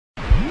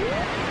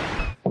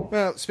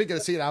Well, speaking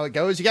of seeing how it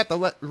goes, you got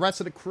the rest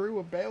of the crew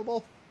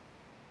available?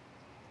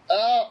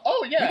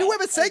 Oh yeah. We do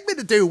have a segment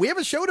to do. We have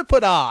a show to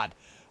put on.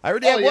 I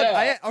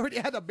already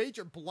had a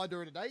major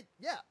blunder tonight.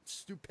 Yeah,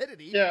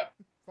 stupidity. Yeah.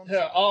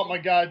 Yeah. Oh my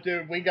God,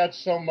 dude, we got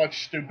so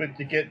much stupid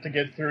to get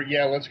through.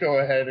 Yeah, let's go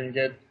ahead and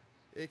get.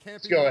 It can't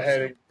let's be go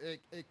ahead.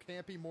 It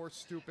can't be more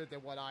stupid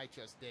than what I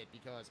just did,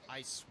 because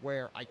I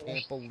swear I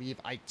can't believe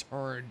I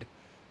turned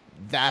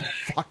that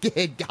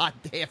fucking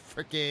goddamn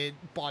freaking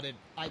button.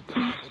 I did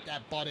not hit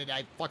that button.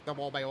 I fucked up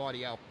all my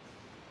audio.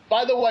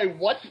 By the way,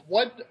 what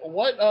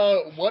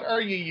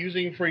are you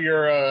using for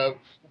your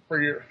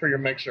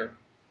mixer?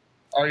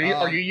 Are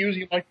you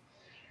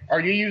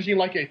using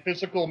like a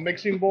physical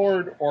mixing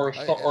board or is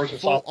it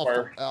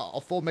software?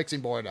 A full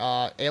mixing board.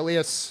 An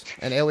alias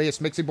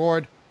mixing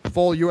board.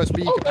 Full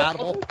USB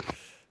compatible.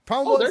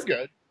 Problem was, they're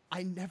good.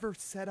 I never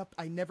hit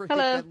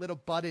that little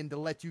button to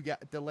let the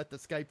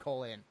Skype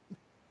call in.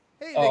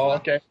 Hey, Nichola. Oh,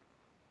 okay.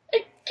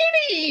 Hey,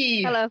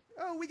 Kitty! Hello.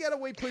 Oh, we got a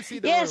wait pussy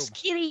in the room. Yes,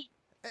 Kitty.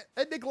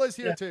 And Nicola's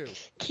here too.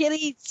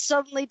 Kitty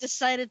suddenly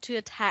decided to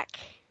attack.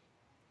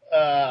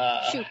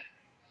 Shoot.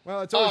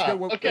 Well, it's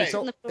always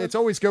good. It's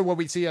always good when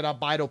we see an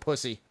albino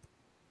pussy.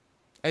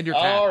 And your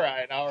cat. All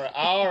right.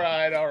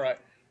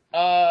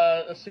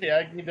 Let's see.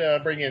 I need to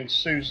bring in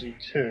Suzie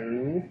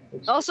too.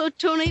 Also,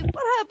 Tony,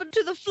 what happened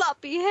to the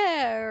floppy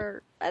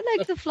hair? I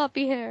like the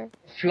floppy hair.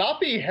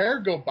 Floppy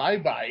hair go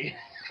bye.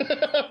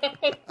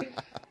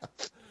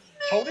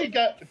 Tony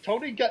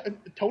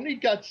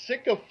got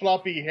sick of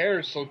floppy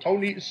hair, so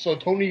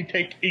Tony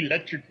take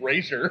electric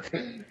razor,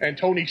 and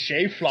Tony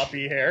shave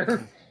floppy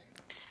hair.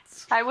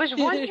 I was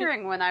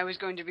wondering when I was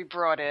going to be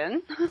brought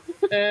in.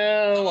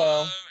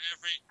 Well.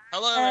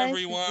 Hello,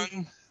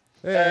 everyone.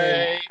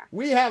 Hey.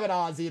 We have an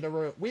Aussie in the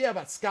room. We have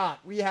a Scot.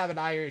 We have an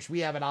Irish. We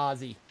have an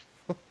Aussie.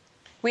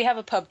 We have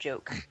a pub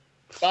joke.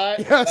 But,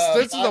 yes,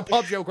 this is a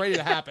pub joke ready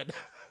to happen.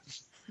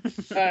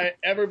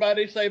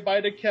 Everybody say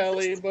bye to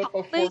Kelly, but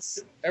before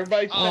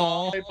everybody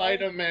say bye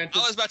to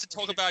Mantis. I was about to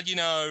talk about,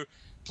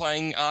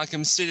 playing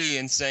Arkham City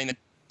and saying that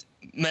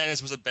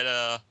Mantis was a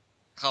better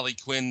Harley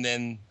Quinn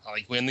than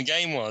Harley Quinn the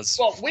game was.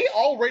 Well,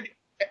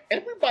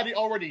 everybody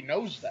already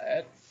knows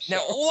that. So.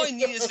 Now all I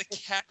need is a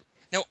cat.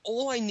 Now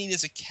all I need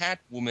is a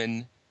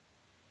Catwoman,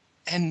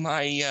 and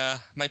my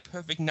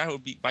perfect night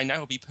would be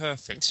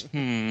perfect.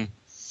 Who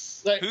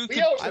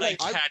could play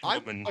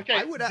Catwoman?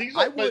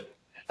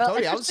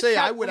 Tony, I would say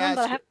I would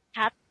ask.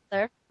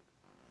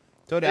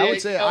 Tony, I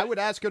would say I would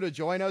ask her to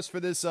join us for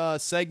this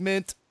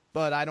segment,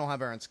 but I don't have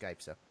her on Skype,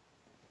 so.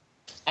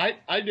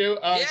 I do.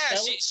 Yeah,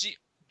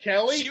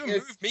 Kelly. She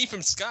removed me from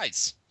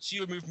Skype.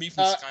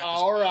 Skype.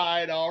 All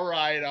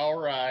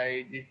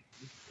right.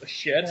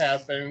 Shit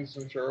happens.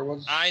 I'm sure it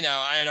was. I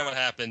know what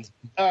happened.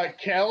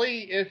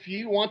 Kelly, if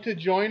you want to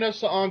join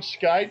us on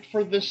Skype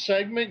for this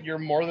segment, you're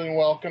more than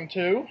welcome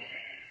to.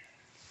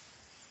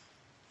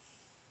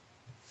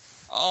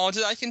 Oh,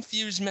 did I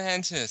confuse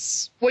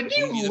Mantis? Would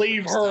you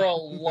leave her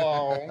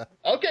alone?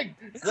 Okay,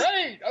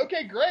 great.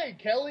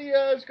 Kelly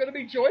is going to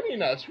be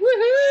joining us.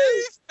 Woohoo!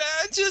 Leave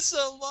Mantis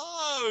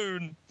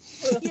alone.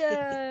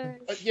 Yeah.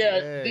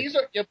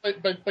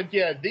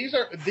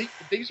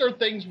 These are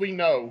things we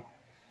know.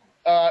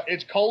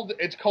 It's cold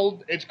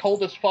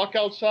as fuck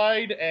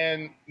outside,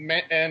 and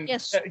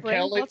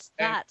Kelly what's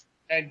that?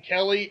 And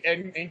Kelly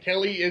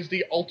is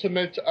the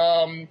ultimate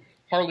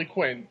Harley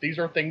Quinn. These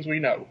are things we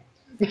know.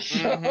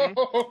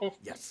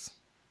 Yes.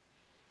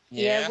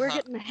 Yeah, we're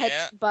getting hit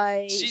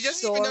by. She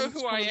doesn't even know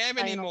who I am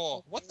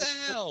anymore. What the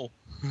hell?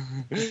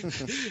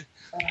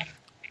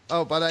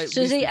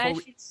 Suzie, I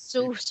feel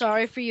so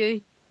sorry for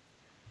you.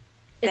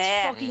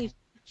 It's fucking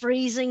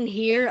freezing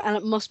here, and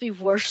it must be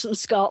worse in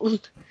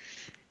Scotland.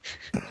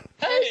 Hey,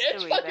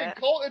 it's fucking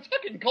cold. It's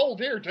fucking cold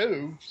here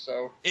too.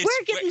 So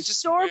we're getting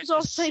storms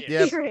off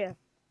Siberia.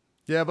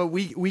 Yeah, but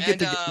we get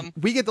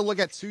to look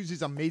at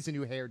Susie's amazing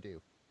new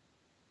hairdo.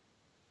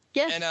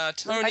 Yes. And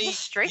Tony,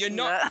 you're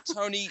not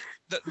Tony.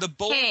 The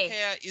bald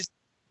hair is.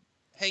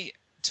 Hey,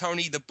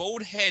 Tony, the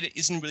bald head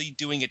isn't really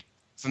doing it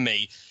for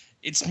me.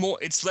 It's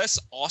less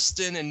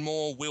Austin and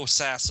more Will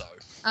Sasso.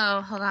 Oh,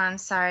 hold on.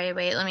 Sorry.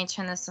 Wait, let me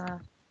turn this off.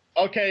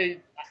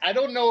 Okay, I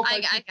don't know if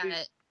I got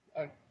it.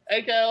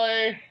 Hey,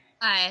 Kelly.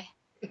 Hi.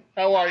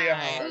 How are you,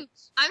 hon?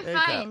 I'm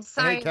fine.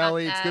 Sorry Hey,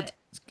 Kelly. about that.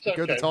 It's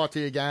good to talk to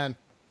you again.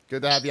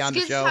 Good to have you on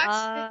the show.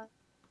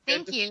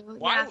 Thank you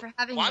for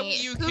having me.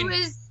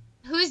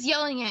 Who's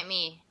yelling at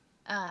me?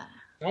 I'm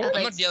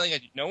not yelling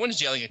at you. No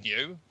one's yelling at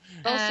you.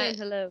 I'll say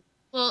hello.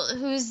 Well,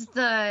 who's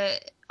the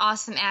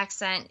awesome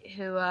accent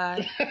who...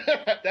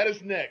 That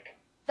is Nick.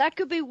 That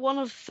could be one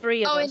of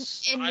three of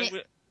us.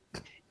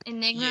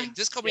 Enigma? Yeah,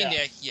 just call me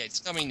Nick. Yeah,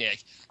 just call me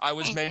Nick. I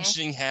was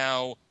mentioning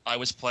how I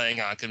was playing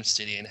Arkham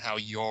City and how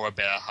you're a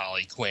better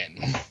Harley Quinn.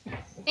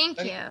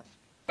 Thank you.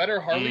 Better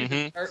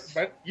Harley?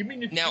 But you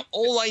mean... Now,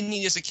 all I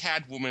need is a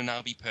Catwoman and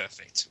I'll be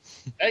perfect.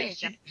 Hey,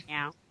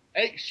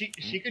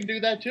 she can do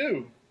that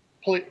too.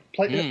 Play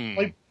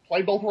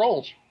both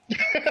roles.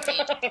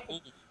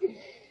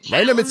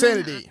 Random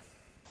Insanity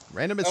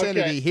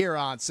here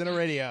on Cine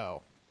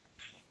Radio.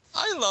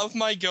 I love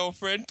my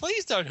girlfriend.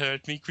 Please don't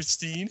hurt me,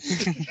 Christine.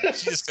 She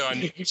just got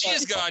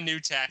a new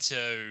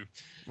tattoo.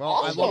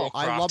 Well, I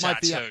love my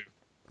fiance.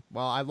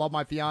 Well, I love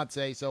my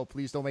fiance, so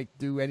please don't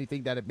do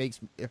anything that it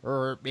makes her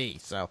hurt me.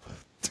 So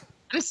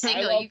I'm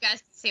single. You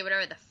guys can say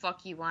whatever the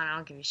fuck you want. I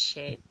don't give a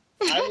shit.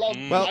 I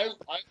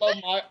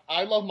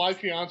love my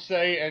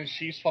fiance, and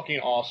she's fucking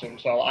awesome.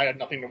 So I had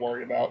nothing to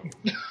worry about.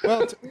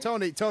 Well,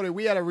 Tony,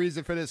 we had a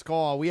reason for this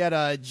call. We had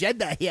an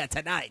agenda here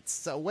tonight.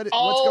 So what's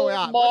going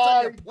on? What's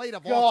on your plate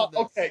of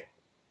awesomeness?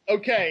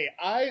 Okay.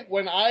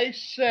 When I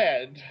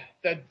said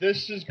that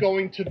this is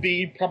going to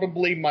be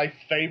probably my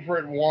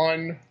favorite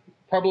one,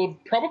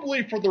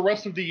 probably for the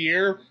rest of the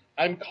year,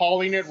 I'm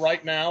calling it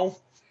right now.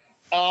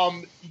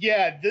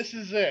 Yeah, this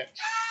is it.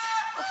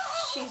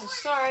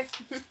 Jesus, sorry.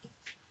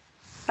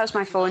 That's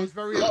my phone. It's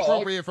very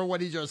appropriate for what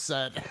he just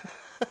said.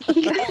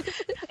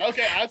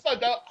 Okay, I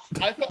thought that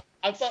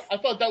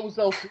was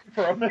LC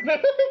for a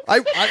minute. I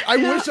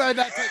wish I had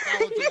that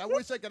technology. I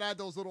wish I could add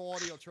those little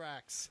audio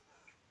tracks.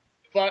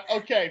 But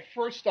okay,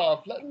 first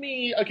off, let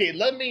me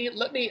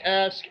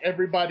ask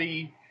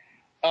everybody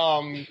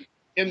in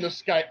the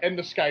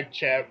Skype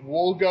chat.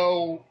 We'll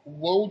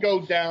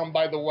go down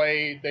by the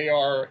way they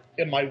are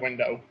in my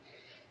window.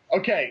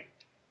 Okay.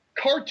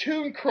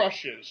 Cartoon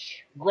crushes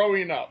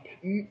growing up.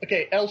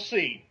 Okay,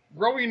 LC,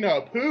 growing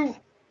up,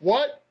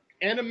 what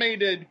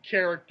animated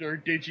character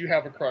did you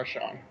have a crush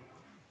on?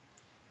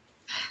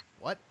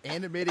 What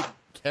animated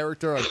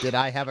character did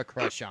I have a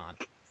crush on?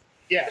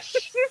 Yes.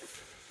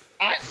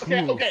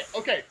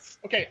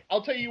 Okay.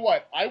 I'll tell you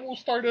what. I will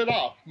start it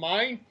off.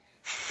 Mine,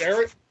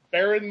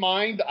 bear in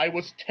mind, I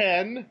was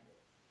 10.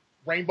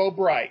 Rainbow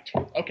Bright.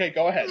 Okay,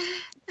 go ahead.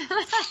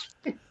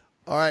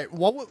 All right,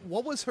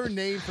 what was her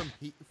name from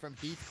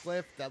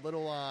Heathcliff? That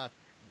little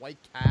white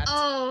cat.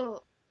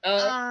 Oh,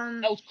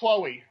 that was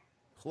Chloe.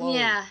 Chloe.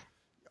 Yeah.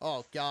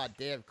 Oh god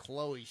damn,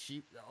 Chloe.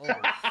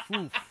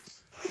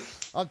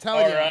 I'm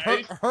telling you,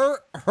 right. her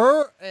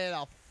and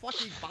a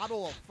fucking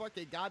bottle of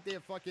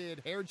goddamn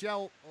hair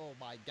gel. Oh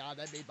my god,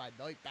 that made my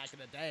night back in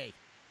the day.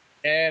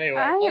 Anyway,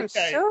 I am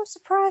so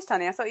surprised,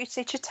 honey. I thought you'd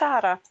say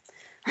Chitara.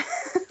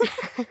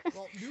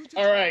 Well,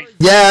 all right.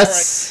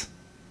 Yes.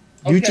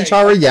 All right.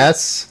 Chitara,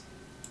 yes.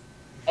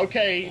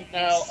 Okay,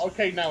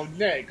 now,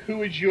 Nick,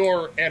 who is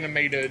your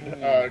animated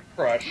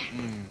crush?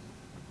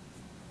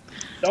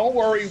 Don't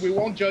worry, we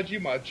won't judge you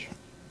much.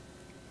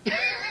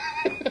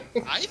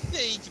 I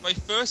think my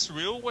first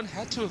real one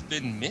had to have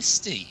been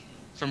Misty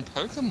from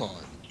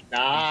Pokemon.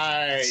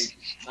 Nice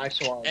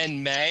one.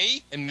 And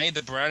May,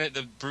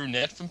 the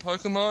brunette from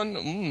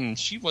Pokemon.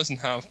 She wasn't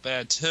half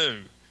bad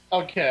too.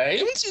 Okay.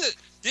 Did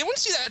anyone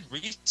see that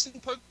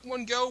recent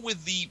Pokemon girl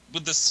with the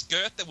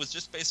skirt that was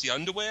just basically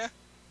underwear?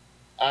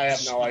 I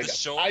have no idea.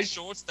 The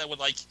shorts that were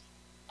like...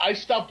 I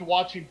stopped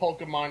watching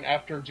Pokemon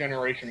after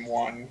Generation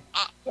 1.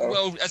 So.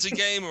 Well, as a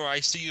gamer, I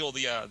see all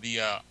the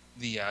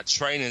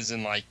trainers,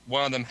 and like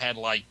one of them had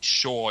like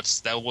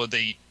shorts that were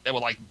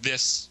like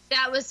this.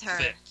 That was her.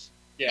 Thick.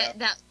 Yeah.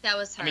 That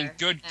was her. I mean,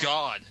 good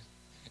God.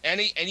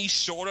 Any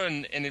shorter,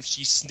 and if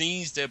she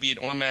sneezed, there'd be an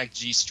automatic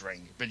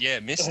G-string. But yeah,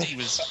 Misty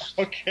was...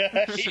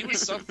 Okay. She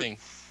was something.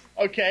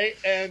 Okay,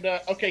 and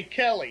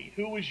Kelly,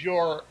 who was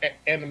your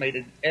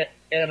animated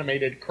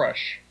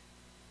crush?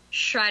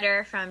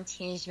 Shredder from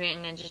Teenage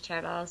Mutant Ninja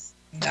Turtles.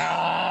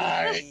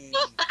 Nice.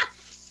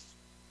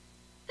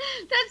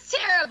 That's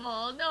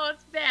terrible. No,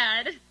 it's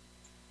bad.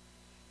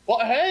 Well,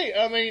 hey,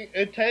 I mean,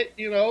 it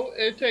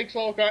takes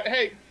all kind.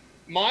 Hey,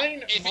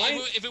 mine.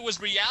 If it was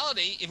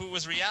reality,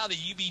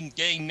 you'd be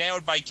getting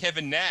nailed by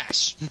Kevin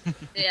Nash.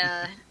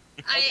 Yeah.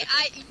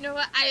 You know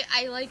what?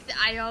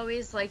 I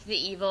always like the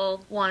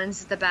evil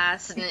ones the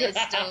best, and it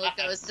still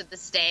goes to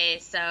this day.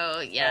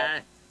 So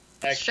yeah,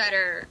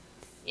 Shredder.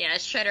 Yeah,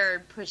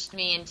 Shredder pushed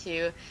me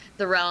into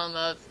the realm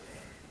of,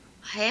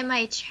 why am I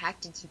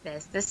attracted to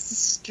this? This is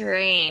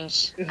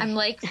strange. I'm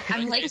like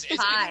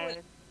 5.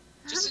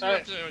 Is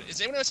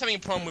anyone else having a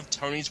problem with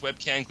Tony's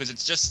webcam? Because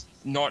it's just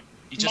not.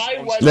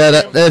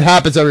 It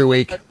happens every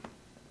week.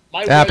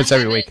 It happens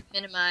every week.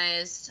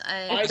 Minimized.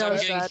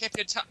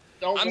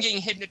 I'm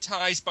getting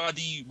hypnotized by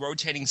the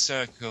rotating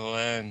circle,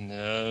 and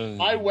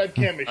my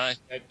webcam is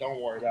shit.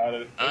 Don't worry about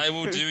it. I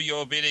will do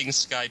your bidding,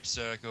 Skype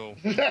circle.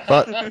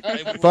 I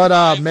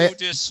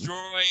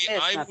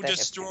will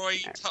destroy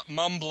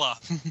Mumbler.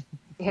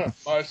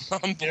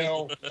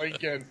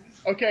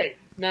 Okay,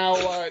 now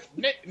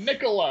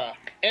Nichola,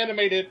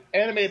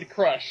 animated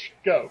crush,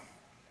 go.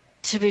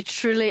 To be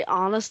truly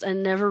honest, I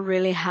never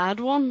really had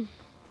one.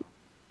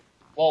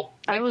 Well,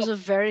 I was a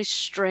very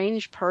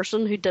strange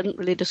person who didn't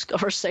really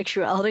discover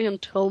sexuality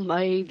until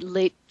my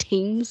late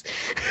teens.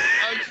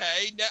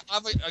 Okay,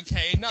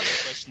 another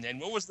question then.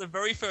 What was the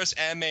very first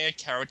anime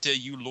character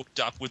you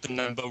looked up with the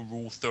number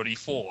Rule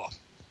 34?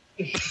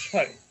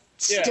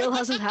 Still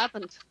hasn't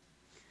happened.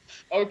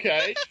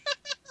 Okay.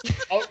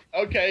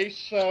 Okay,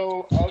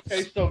 so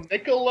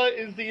Nichola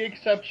is the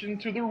exception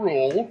to the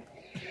rule.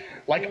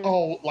 Like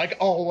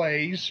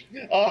always.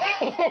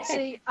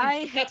 See,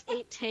 I hit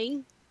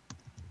 18.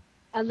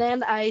 And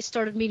then I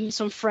started meeting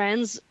some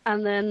friends,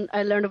 and then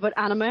I learned about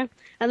anime,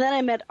 and then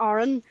I met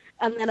Aaron,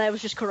 and then I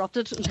was just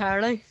corrupted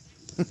entirely.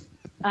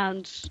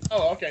 And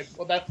okay.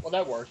 Well,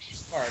 that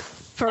works. All right.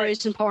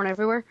 Furries and porn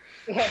everywhere.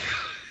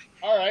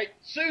 All right,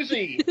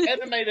 Suzie,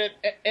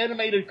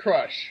 animated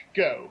crush,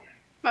 go.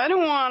 I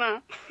don't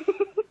wanna.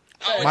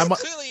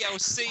 It's clearly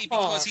LC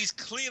because he's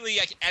clearly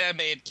an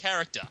animated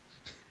character.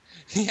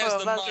 He has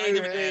the mind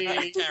of an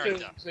animated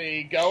character.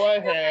 Suzie, go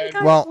ahead.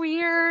 That's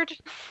weird.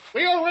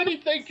 We already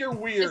think you're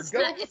weird.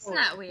 It's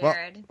not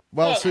weird.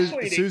 Well,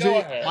 Sweetie, go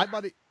ahead.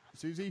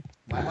 Suzie,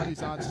 my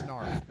money's on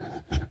Snarf.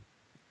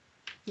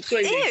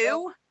 Sweetie,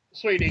 go.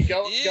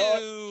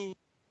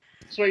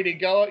 Sweetie,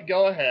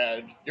 go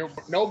ahead.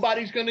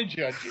 Nobody's gonna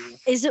judge you.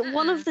 Is it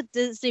one of the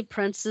Disney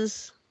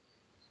princes?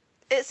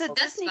 It's a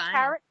Disney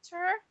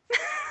character.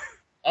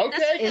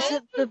 Okay. Is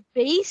it the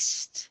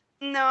Beast?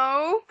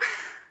 No.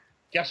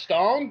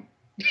 Gaston?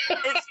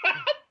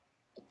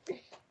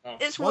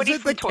 It's Woody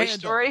from Toy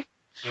Story.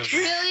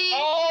 Really?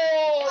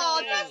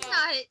 Oh, that's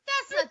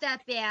not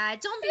that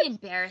bad. Don't be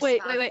embarrassed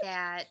about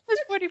that.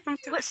 It's Woody from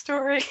Toy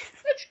Story.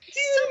 That's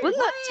cute.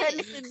 Wouldn't that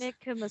technically make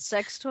him a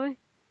sex toy?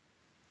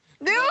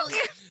 No.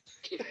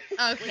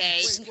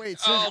 Okay. Wait,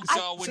 oh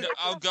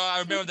god! I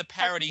remember the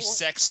parody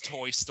sex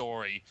toy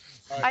story.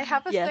 I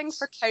have a thing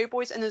for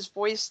cowboys and his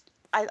voice.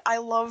 I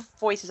love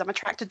voices. I'm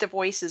attracted to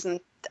voices,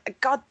 and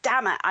god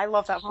damn it, I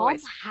love that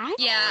voice.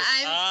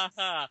 Yeah,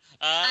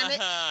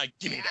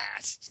 give me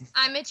that.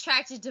 I'm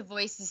attracted to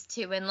voices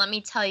too, and let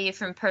me tell you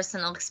from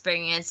personal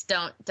experience,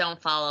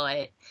 don't follow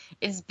it.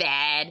 It's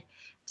bad.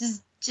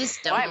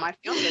 Just don't. Why am I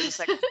feeling this?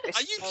 Are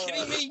you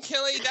kidding me,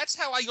 Kelly? That's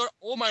how I got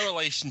all my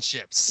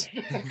relationships.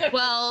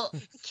 Well,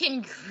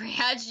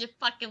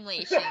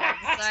 congratulations,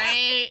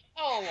 right?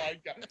 Oh my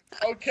god.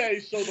 Okay,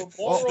 so the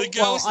moral. The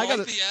girls like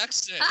the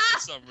accent for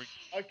some reason.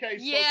 Okay.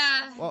 So,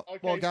 yeah.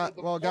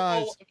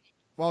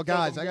 Well,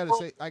 guys,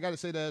 I gotta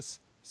say this.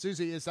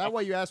 Suzie, is that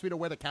why you asked me to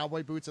wear the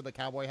cowboy boots and the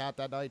cowboy hat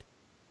that night?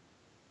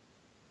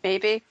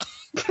 Maybe.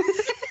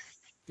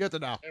 Good to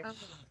know. Oh,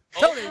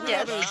 Tony, we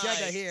have an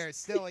agenda here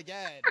still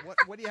again.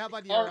 What do you have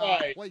on your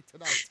plate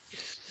tonight?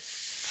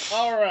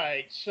 All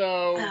right,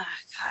 so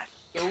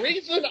the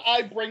reason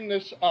I bring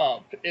this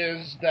up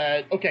is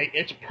that, okay,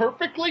 it's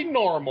perfectly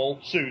normal,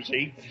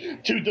 Suzie,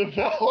 to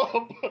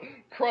develop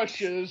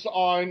crushes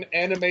on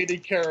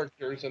animated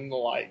characters and the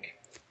like.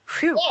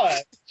 Phew.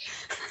 But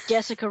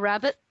Jessica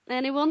Rabbit,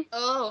 anyone?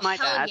 Oh, my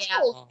dad.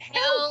 Yeah.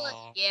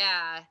 Hell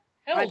yeah.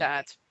 My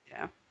dad.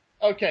 Yeah.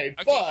 Okay,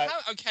 but No.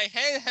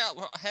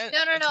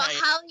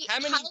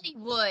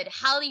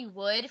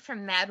 Hollywood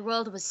from Mad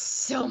World was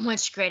so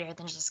much greater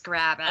than just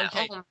Rabbit.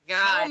 Okay. Oh my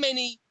god.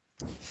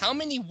 How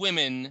many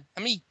women,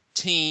 how many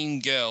teen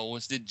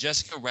girls did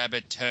Jessica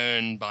Rabbit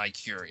turn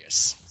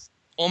bi-curious?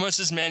 Almost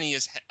as many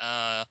as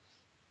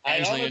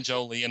Angelina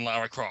Jolie and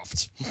Lara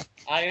Croft.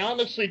 I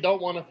honestly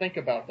don't want to think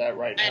about that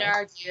right now. I'd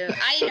argue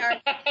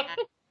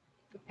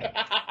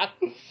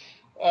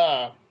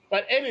that.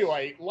 But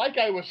anyway, like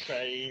I was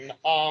saying,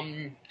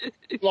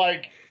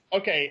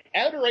 okay,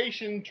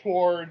 adoration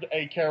toward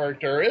a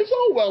character is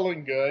all well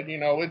and good. You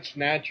know, it's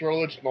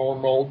natural, it's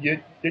normal,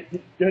 you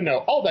know,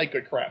 all that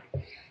good crap.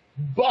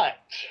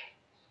 But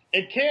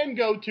it can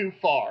go too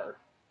far.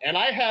 And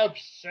I have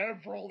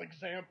several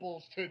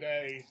examples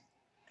today.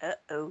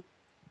 Uh-oh.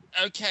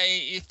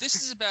 Okay, if this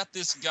is about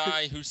this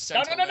guy who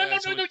sent No,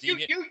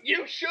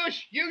 you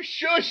shush!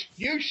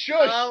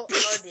 Oh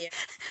dear.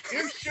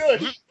 You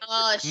shush!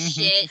 Oh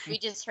shit, we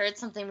just heard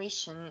something we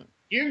shouldn't.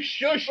 You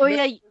shush! Oh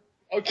yeah.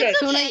 Okay.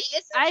 It's okay,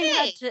 I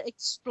had to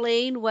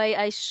explain why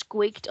I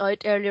squeaked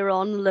out earlier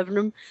on in the living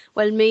room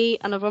while me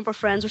and a bunch of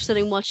friends were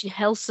sitting watching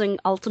Hellsing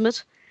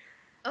Ultimate.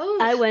 Oh.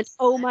 I went,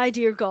 "Oh my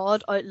dear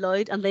God," out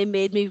loud, and they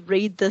made me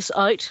read this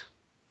out.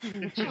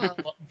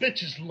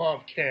 Bitches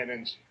love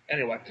cannons.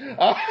 Anyway.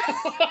 Well,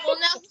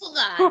 now hold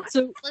on.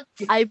 So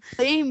I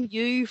blame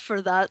you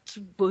for that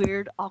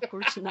weird,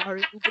 awkward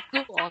scenario. But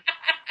go on.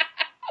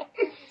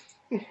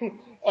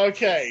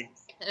 Okay.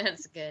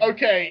 That's good.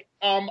 Okay.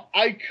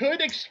 I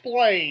could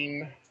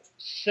explain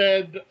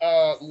said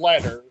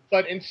letter,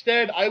 but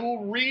instead I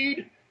will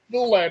read the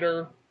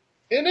letter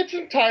in its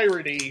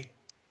entirety.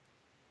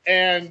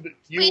 And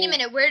wait a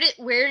minute,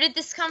 where did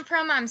this come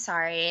from? I'm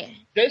sorry.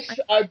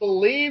 I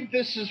believe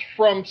this is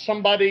from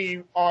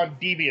somebody on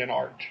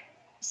DeviantArt.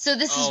 So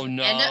this is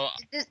no.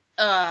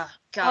 God.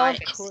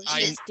 Of course,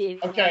 it's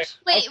DeviantArt. Okay.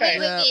 Wait.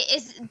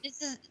 Is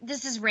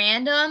this is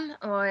random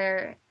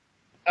or?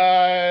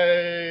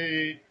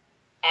 I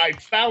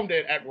found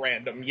it at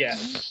random.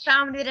 Yes. You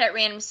found it at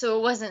random, so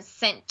it wasn't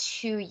sent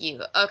to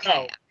you.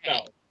 Okay.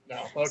 No.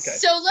 Okay.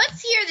 So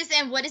let's hear this.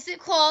 And what is it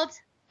called?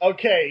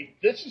 Okay,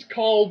 this is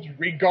called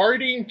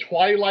Regarding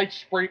Twilight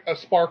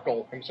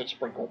Sparkle. I said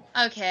Sprinkle.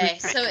 Okay,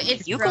 so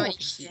it's growing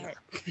shit.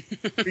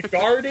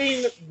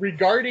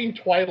 Regarding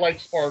Twilight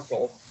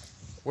Sparkle.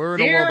 We're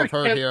in a world of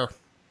hurt here.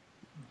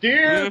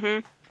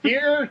 Dear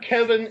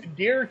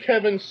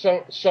Kevin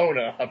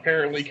Sona.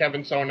 Apparently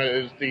Kevin Sona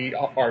is the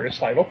artist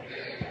title.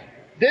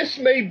 this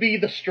may be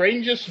the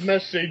strangest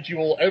message you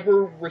will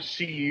ever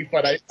receive,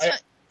 but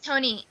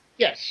Tony.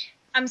 Yes.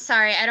 I'm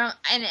sorry, and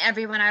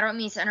everyone, I don't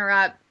mean to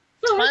interrupt.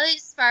 Twilight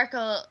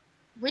Sparkle,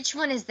 which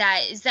one is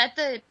that? Is that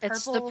the purple?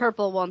 It's the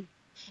purple one.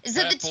 Is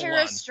that the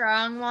Tara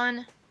Strong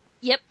one?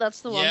 Yep,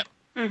 that's the one. Yep.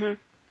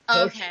 Mm-hmm.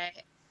 Okay.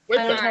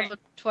 I don't have a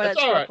Twilight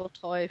Sparkle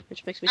toy,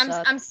 which makes me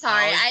sad. I'm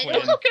sorry.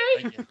 It's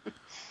okay.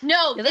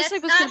 No, yeah, this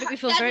thing was going to make me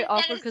feel very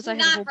awkward because I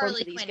have a whole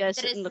bunch of these guys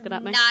sitting looking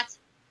at me.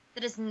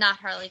 That is not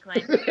Harley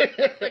Quinn.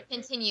 But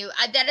continue.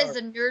 That is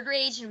a nerd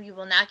rage, and we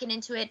will not get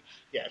into it.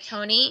 Yes.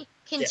 Tony,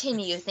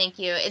 continue. Yes. Thank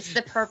you. It's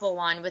the purple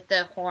one with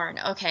the horn.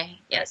 Okay.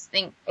 Yes.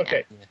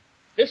 Okay.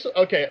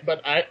 Yeah.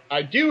 But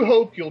I do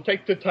hope you'll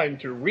take the time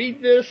to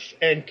read this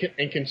and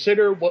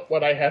consider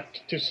what I have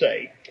to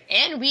say.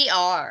 And we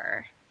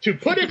are. To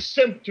put it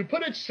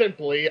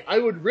simply, I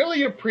would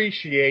really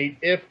appreciate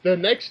if the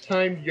next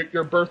time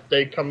your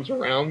birthday comes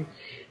around,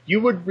 you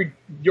would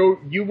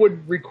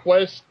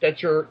request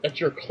that your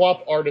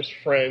clop artist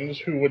friends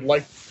who would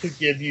like to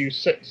give you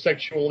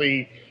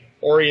sexually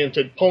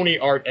oriented pony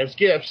art as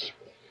gifts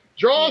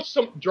draw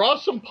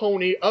some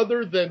pony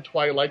other than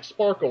Twilight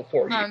Sparkle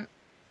for you.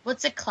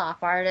 What's a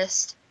clop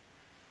artist?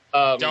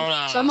 Don't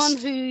ask. Someone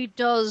who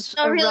does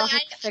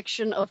erotic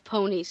fiction of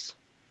ponies.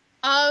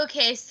 Oh,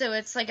 okay, so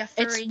it's like a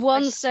furry... It's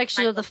one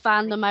section of the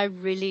fandom I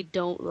really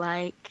don't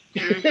like.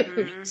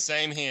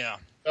 Same here.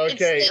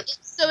 Okay.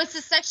 So it's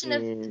a section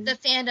of the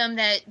fandom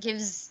that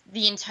gives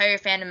the entire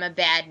fandom a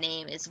bad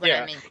name, is what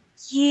I mean.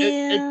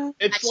 Yeah.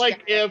 It's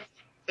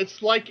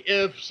like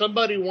if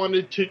somebody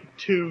wanted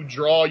to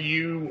draw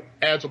you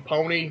as a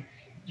pony,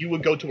 you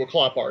would go to a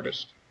clop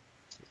artist.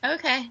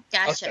 Okay,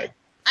 gotcha. Okay.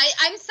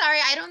 I'm sorry,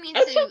 I don't mean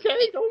That's to...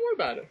 okay, don't worry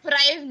about it. But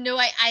I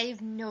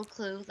have no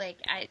clue. Like,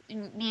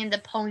 me and the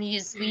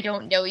ponies, we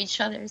don't know each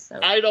other, so...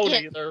 I don't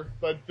either,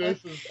 but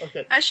this is...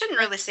 Okay. I shouldn't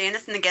really say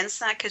anything against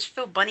that, because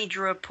Phil Bunny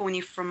drew a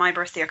pony for my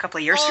birthday a couple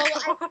of years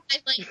ago. I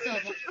like Phil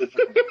Bunny.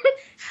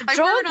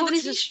 Drawing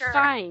ponies is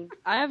fine.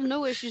 I have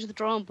no issues with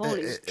drawing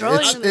ponies.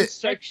 Drawing them in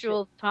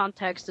sexual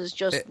context is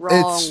just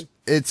wrong.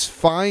 It's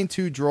fine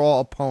to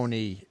draw a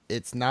pony.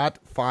 It's not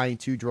fine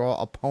to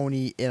draw a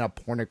pony in a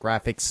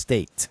pornographic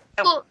state.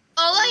 Well,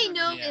 all I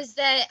know is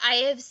that I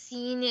have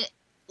seen,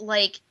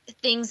 like,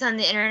 things on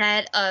the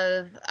internet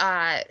of,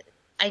 I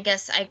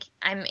guess I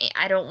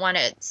don't want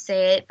to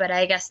say it, but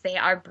I guess they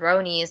are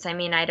bronies. I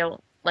mean, I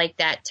don't like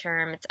that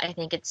term. I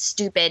think it's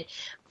stupid.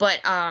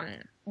 But,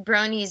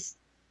 bronies,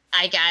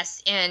 I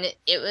guess, and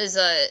it was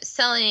a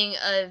selling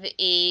of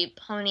a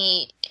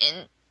pony,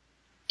 and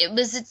it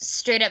was a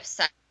straight up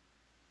sex.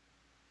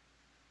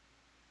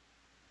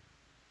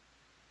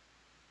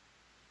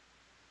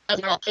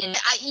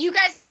 You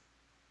guys...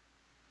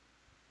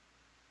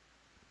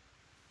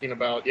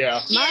 About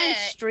My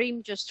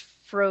stream just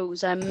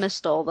froze. I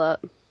missed all that.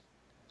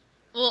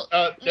 Well,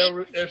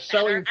 they're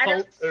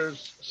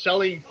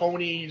selling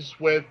ponies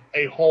with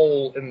a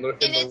hole in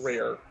the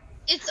rear.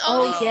 It's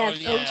always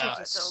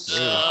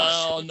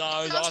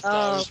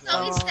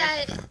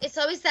it's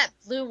always that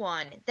blue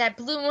one. That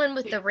blue one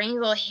with the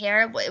rainbow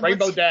hair.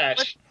 Rainbow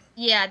Dash.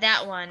 Yeah,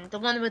 that one. The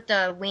one with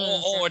the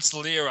wings. Oh, it's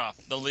Lyra.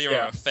 The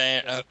Lyra,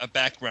 a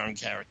background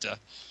character.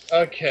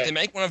 Okay. If they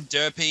make one of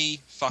Derpy,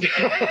 fuck.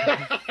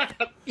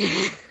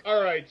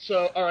 All right.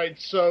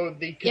 So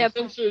the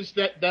consensus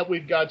that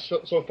we've got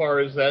so far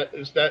is that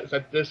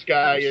this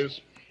guy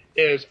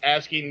is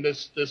asking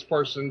this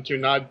person to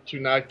not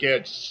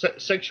get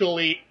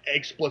sexually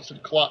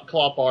explicit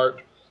clop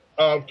art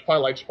of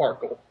Twilight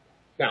Sparkle.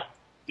 Now,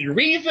 the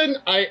reason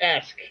I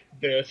ask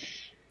this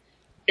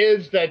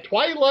is that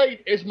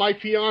Twilight is my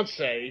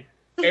fiance,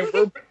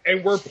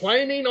 and we're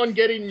planning on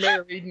getting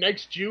married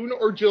next June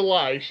or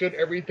July, should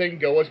everything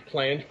go as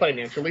planned,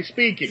 financially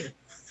speaking.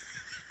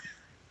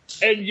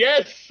 And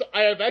yes,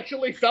 I have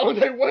actually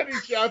found a wedding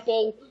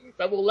chapel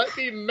that will let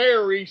me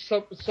marry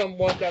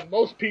someone that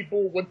most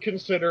people would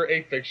consider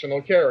a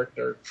fictional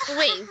character.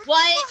 Wait,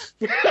 what?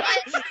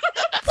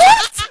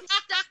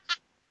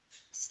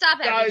 Stop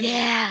it. Guys.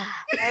 Yeah.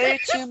 How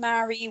to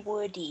marry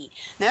Woody.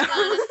 No.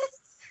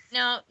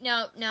 No.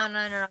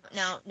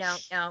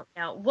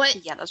 What?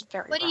 Yeah, that's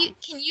very What wrong.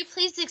 can you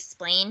please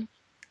explain,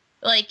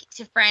 like,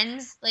 to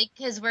friends, like,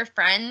 because we're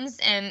friends,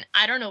 and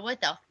I don't know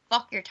what the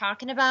fuck you're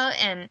talking about,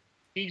 and...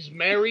 He's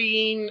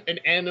marrying an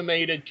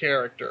animated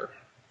character.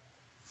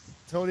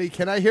 Tony,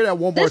 can I hear that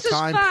one more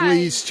time,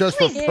 please? Just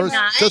No, for he's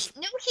not.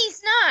 No,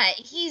 he's not.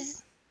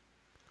 He's...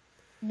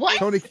 What?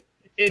 Tony,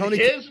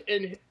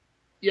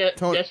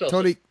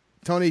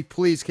 Tony,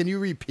 please, can you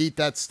repeat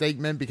that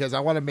statement? Because I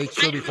want to make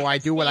sure before I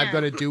do what I'm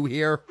going to do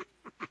here.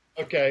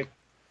 Okay.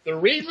 The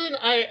reason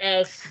I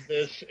ask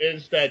this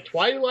is that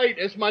Twilight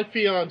is my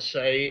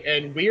fiance,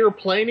 and we are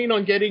planning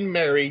on getting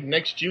married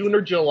next June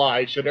or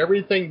July, should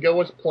everything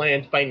go as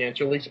planned,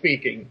 financially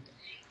speaking.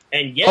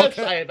 And yes,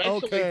 I have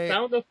actually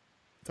found a...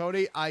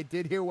 Tony, I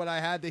did hear what I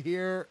had to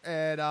hear,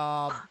 and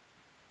I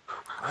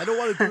don't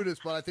want to do this,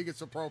 but I think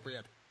it's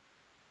appropriate.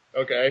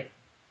 Okay.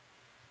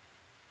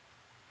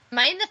 Am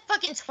I in the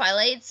fucking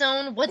Twilight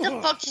Zone? What the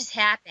fuck just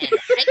happened?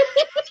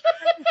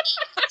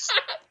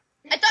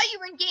 I thought you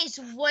were engaged.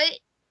 What?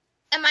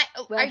 Am I?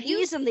 Well, are you?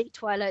 he's in the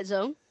Twilight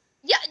Zone.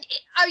 Yeah.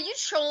 Are you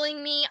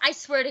trolling me? I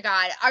swear to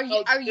God. Are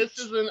you? This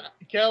is an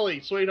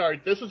Kelly,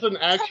 sweetheart. This is an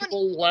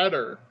actual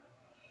letter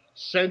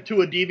sent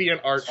to a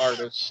DeviantArt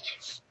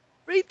artist.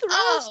 Read the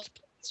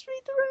rest. Please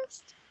read the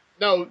rest.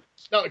 No.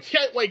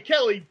 Wait,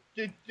 Kelly.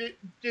 Did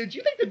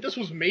you think that this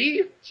was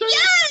me?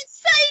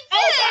 Yes, I did.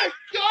 Oh my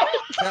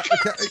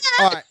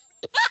God!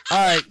 All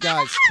right,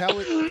 guys.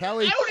 Kelly,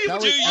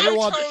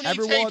 everyone.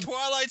 Take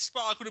Twilight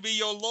Sparkle to be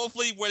your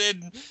lovely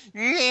wedded.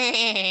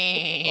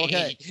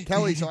 Okay,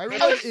 Kelly. So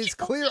everyone is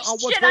clear on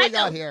what's going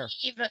on here.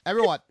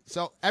 Everyone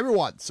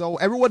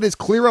is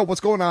clear on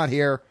what's going on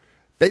here.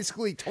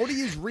 Basically, Tony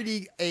is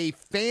reading a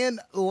fan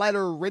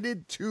letter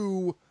written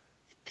to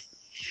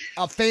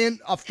a fan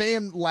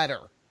letter.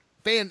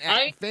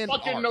 I fucking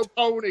art. know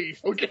Tony,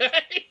 okay?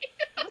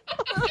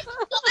 Well,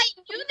 I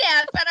knew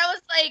that, but I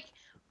was like,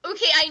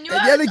 okay, I knew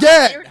And I yet was again,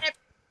 on the internet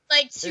for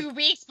like 2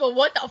 weeks, but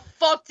what the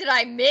fuck did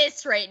I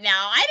miss right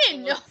now? I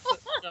didn't know.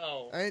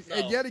 No.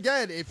 And yet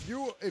again, if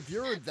you're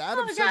that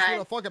obsessed God.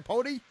 with a fucking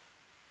pony,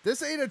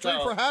 this ain't a drink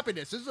No. for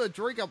happiness. This is a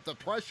drink of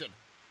depression.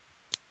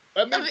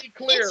 Let me be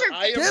clear.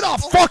 Get a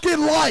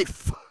fucking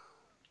life.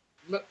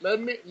 Let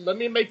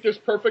me make this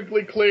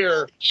perfectly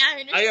clear.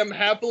 Yeah, I am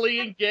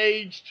happily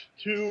engaged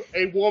to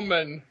a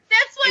woman.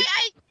 That's why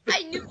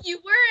I knew you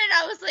were, and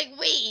I was like,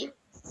 wait.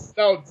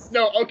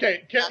 No,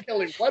 okay,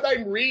 Kelly, what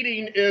I'm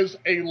reading is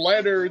a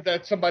letter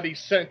that somebody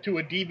sent to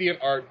a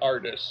DeviantArt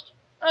artist.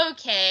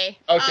 Okay. Okay.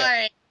 All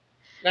right.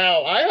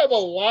 Now, I have a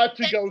lot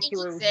to go Changes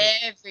through.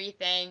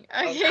 everything.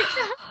 Okay.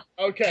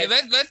 Okay. Hey,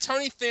 let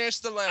Tony finish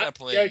the letter,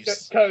 please.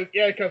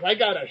 Because I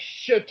got a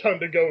shit ton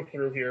to go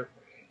through here.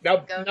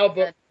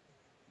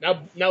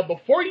 Now,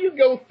 before you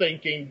go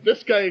thinking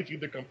this guy is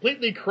either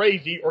completely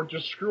crazy or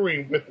just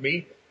screwing with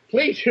me,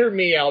 please hear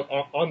me out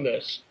on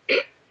this.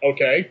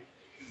 Okay?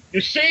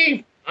 You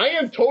see, I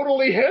am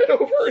totally head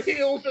over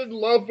heels in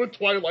love with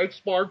Twilight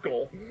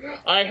Sparkle.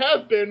 I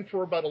have been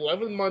for about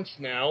 11 months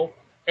now,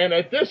 and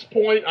at this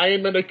point I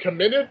am in a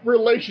committed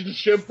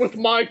relationship with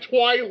my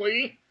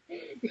Twily.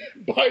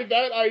 By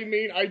that I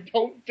mean I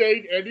don't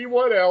date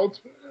anyone else,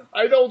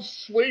 I don't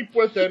sleep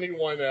with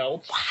anyone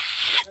else,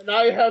 and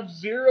I have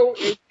zero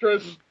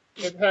interest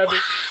in having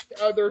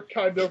any other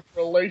kind of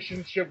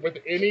relationship with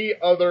any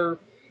other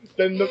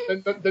than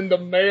the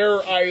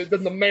mayor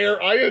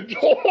I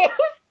adore.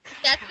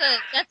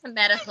 That's a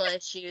medical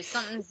issue.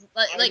 Something's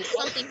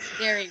something's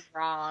very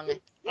wrong.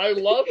 I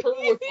love her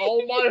with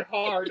all my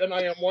heart, and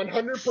I am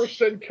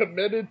 100%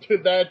 committed to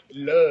that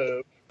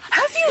love.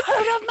 Have you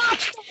heard of my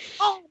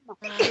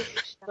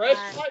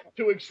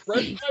To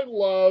express my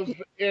love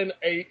in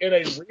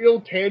a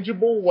real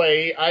tangible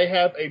way, I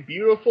have a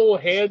beautiful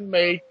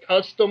handmade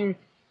custom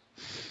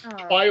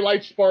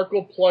Twilight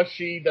Sparkle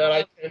plushie that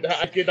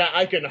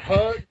I can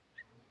hug,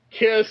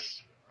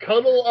 kiss,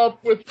 cuddle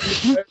up with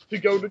to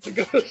go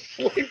to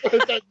sleep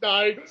with at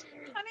night,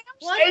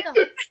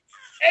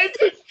 and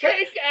to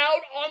take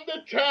out on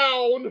the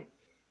town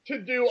to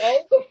do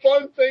all the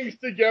fun things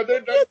together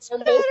that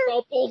normal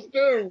couples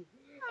do.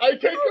 I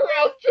take her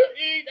out to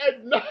eat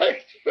at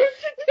nice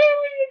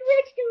vegetarian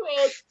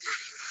restaurants.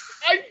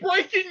 I'm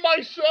breaking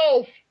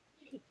myself.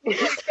 We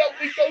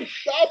go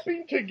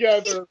shopping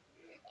together.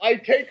 I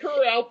take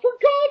her out for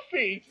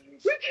coffee.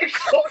 We do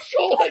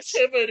social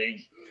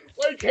activities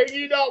like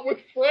hanging out with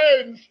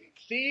friends,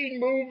 seeing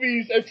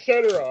movies,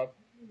 etc.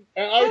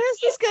 Why has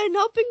this guy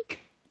not been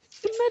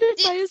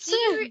committed by his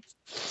sins?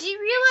 Do you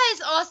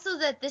realize also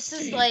that this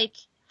is like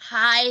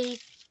high,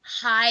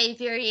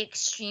 very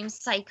extreme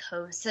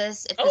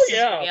psychosis? If this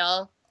is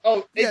real.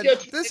 Oh,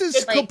 this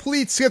is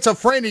complete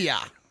schizophrenia.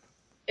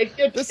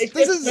 This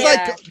is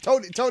like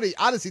Tony.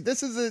 Honestly,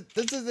 this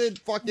isn't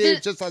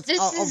fucking just a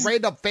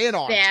random fan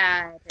art.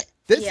 Bad.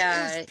 This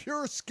is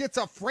pure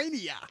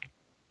schizophrenia.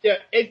 Yeah,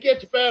 it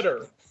gets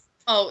better.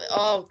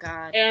 Oh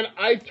God. And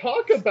I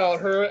talk about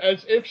her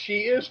as if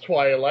she is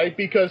Twilight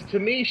because to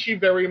me she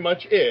very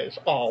much is.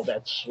 Oh,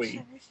 that's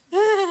sweet.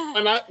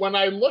 When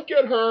I look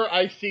at her,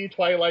 I see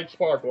Twilight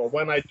Sparkle.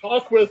 When I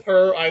talk with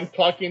her, I'm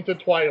talking to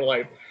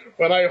Twilight.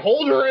 When I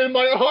hold her in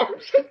my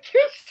arms and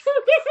kiss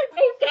her, there are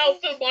no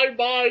doubts in my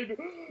mind.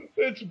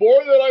 It's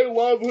more that I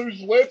love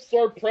whose lips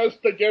are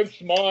pressed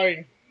against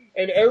mine.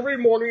 And every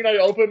morning I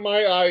open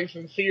my eyes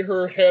and see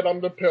her head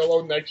on the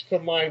pillow next to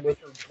mine with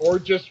her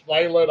gorgeous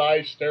violet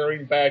eyes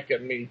staring back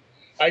at me.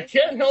 I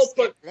can't help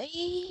but... Yeah,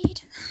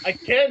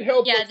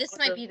 this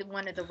might be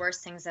one of the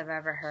worst things I've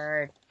ever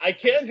heard. I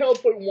can't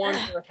help but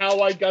wonder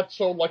how I got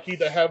so lucky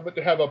to have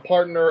a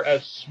partner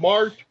as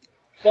smart,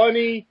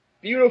 funny,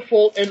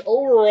 beautiful, and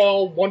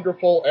overall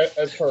wonderful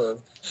as her.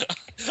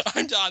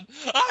 I'm done.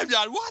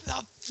 What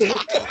the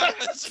fuck am I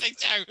listening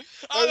to?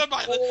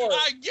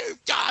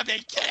 You've got to be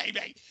kidding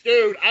me.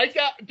 Dude,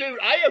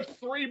 I have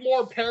 3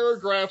 more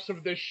paragraphs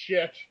of this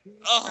shit.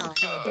 Oh,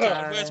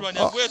 God. Where's my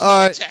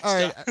text? All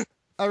right.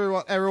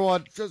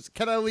 Everyone, just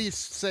can I at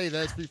least say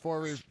this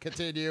before we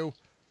continue?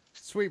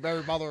 Sweet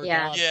Mary Mother of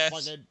Yeah. God. Yes.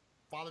 Fucking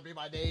Father be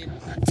my name.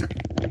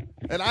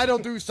 And I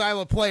don't do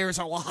silent players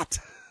a lot.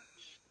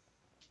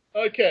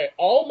 Okay,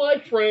 all my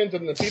friends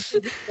and the people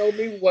who know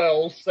me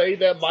well say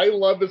that my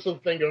love is a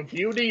thing of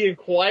beauty and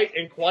quite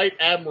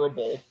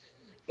admirable.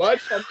 But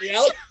from the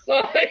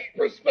outside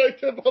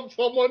perspective of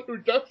someone who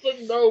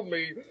doesn't know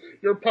me,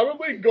 you're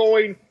probably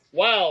going,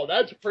 wow,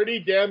 that's pretty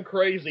damn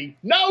crazy.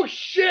 No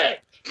shit!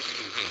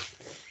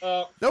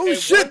 No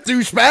shit,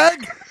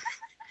 douchebag!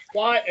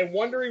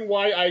 Wondering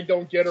why I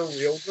don't get a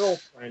real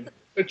girlfriend.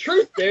 The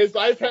truth is,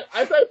 I've had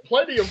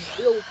plenty of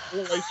real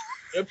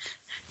relationships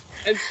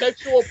and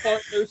sexual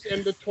partners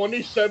in the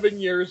 27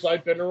 years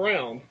I've been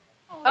around.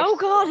 Oh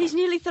God, he's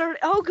nearly 30.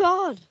 Oh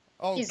God.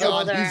 Oh, He's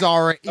God, older. he's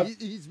alright.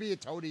 He's me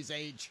at Tony's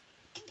age.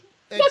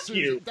 Fuck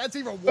you. That's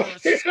even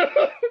worse. Hey,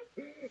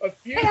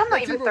 I'm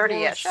not even 30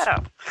 yet. Shut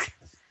up.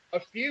 A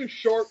few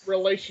short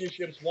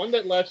relationships, one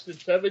that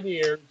lasted 7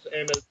 years,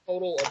 and a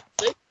total of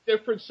 6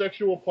 different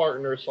sexual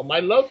partners. So my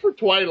love for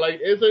Twilight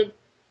isn't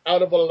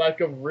out of a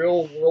lack of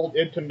real-world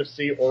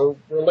intimacy or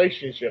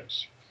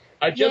relationships.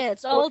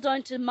 It's all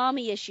down to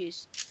mommy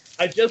issues.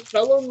 I just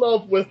fell in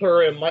love with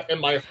her, and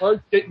my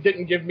heart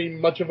didn't give me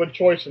much of a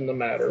choice in the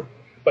matter.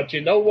 But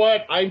you know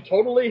what? I'm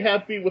totally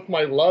happy with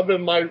my love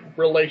and my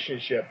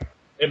relationship.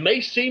 It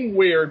may seem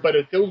weird, but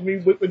it fills me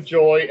with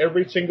joy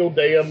every single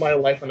day of my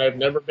life, and I've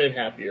never been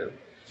happier.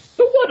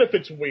 So what if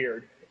it's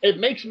weird? It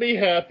makes me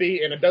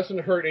happy, and it doesn't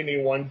hurt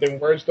anyone. Then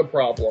where's the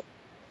problem?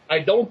 I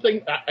don't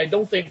think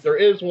there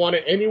is one,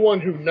 and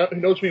anyone who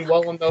knows me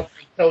well enough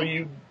to tell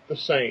you the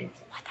same.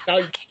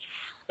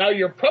 Now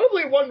you're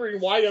probably wondering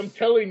why I'm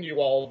telling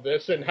you all of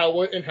this and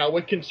how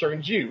it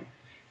concerns you.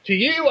 To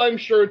you, I'm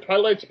sure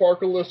Twilight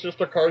Sparkle is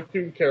just a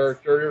cartoon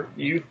character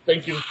you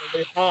think is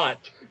really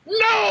hot.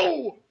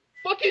 No!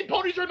 Fucking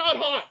ponies are not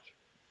hot!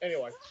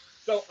 Anyway,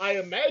 so I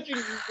imagine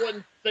you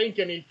wouldn't think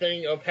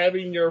anything of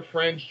having your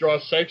friends draw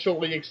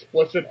sexually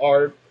explicit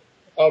art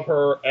of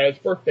her as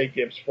birthday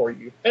gifts for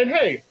you. And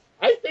hey,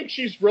 I think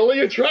she's really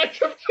attractive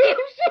too,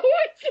 so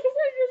I can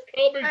bring your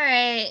comments.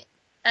 Alright,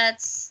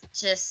 that's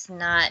just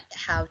not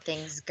how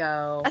things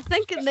go. I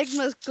think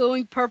Enigma's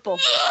going purple.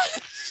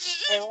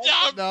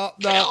 No,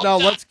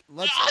 let's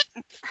get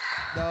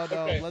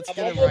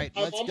it right.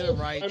 Let's get it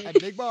right.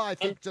 Enigma, I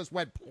think, just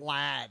went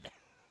plaid.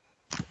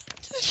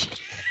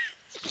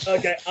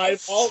 Okay, I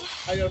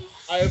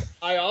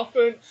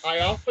often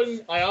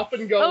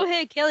go. Oh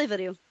hey, Kelly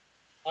video.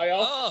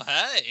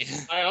 Hey.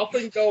 I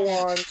often go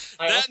on.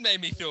 That made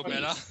me feel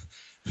better.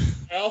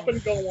 I often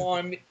go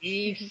on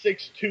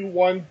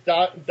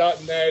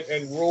e621.net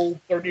and Rule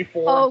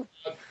 34. Oh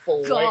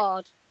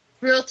God.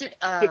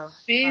 To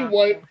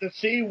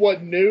see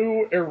what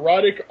new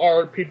erotic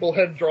art people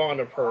have drawn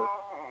of her.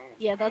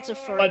 Yeah, that's a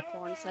furry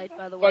porn site,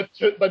 by the way.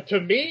 But to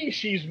me,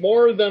 she's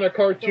more than a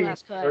cartoon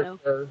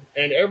character.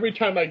 And every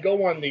time I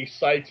go on these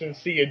sites and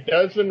see a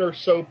dozen or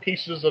so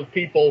pieces of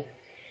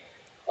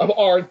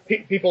art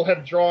people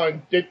have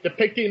drawn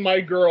depicting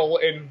my girl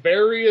in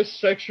various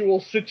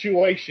sexual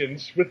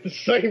situations with the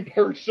same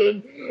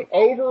person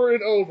over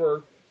and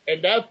over,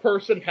 and that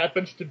person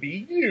happens to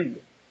be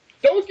you.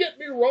 Don't get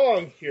me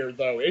wrong here,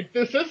 though.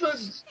 This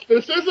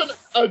isn't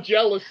a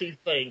jealousy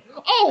thing.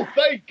 Oh,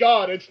 thank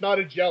God, it's not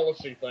a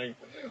jealousy thing.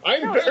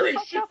 I'm very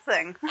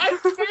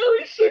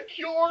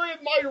secure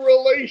in my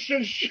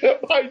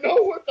relationship. I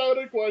know without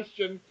a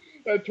question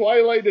that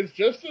Twilight is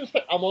just as.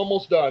 I'm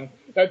almost done.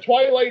 That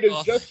Twilight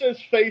is just as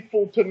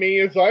faithful to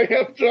me as I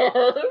am to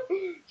her.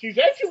 She's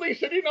actually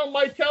sitting on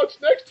my couch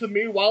next to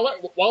me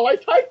while I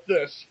type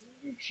this.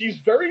 She's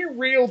very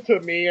real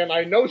to me, and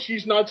I know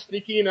she's not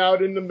sneaking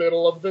out in the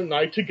middle of the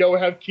night to go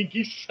have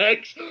kinky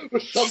sex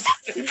with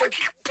something.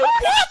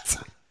 What?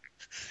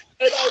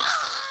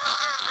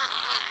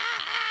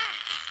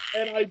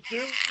 And I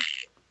do,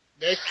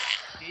 Nick,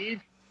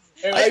 Steve,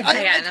 and I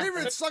can't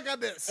even suck on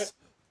this.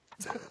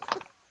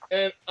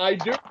 And I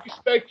do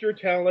respect your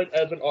talent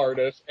as an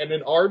artist, and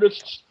an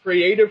artist's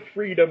creative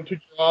freedom to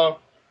draw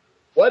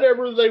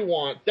whatever they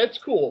want. That's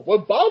cool.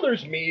 What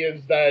bothers me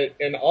is that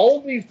in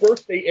all these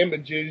birthday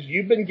images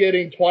you've been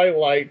getting,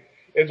 Twilight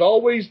is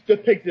always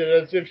depicted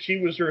as if she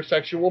was your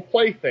sexual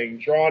plaything,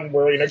 drawn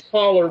wearing a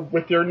collar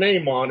with your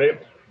name on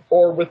it,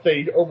 or with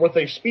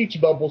a speech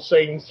bubble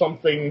saying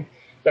something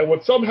that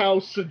would somehow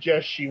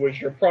suggest she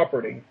was your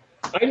property.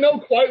 I know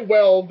quite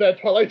well that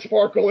Twilight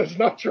Sparkle is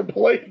not your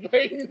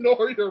plaything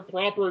nor your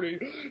property.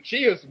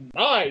 She is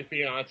my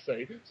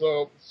fiancé.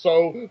 So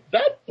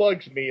that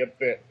bugs me a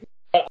bit.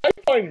 What I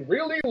find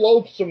really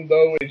loathsome,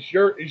 though, is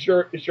your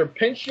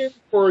penchant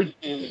for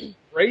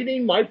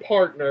rating my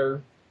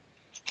partner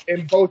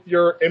in both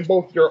your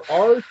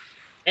art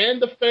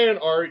and the fan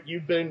art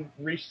you've been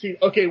receiving.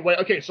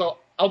 Okay, so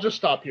I'll just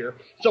stop here.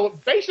 So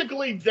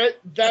basically, that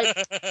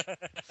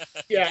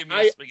yeah,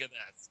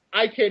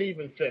 I can't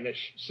even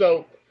finish.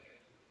 So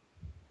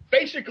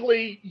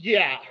basically,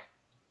 yeah.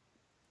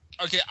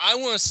 Okay, I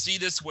want to see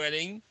this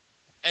wedding.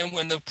 And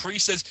when the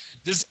priest says,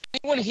 does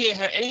anyone here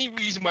have any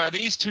reason why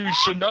these two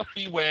should not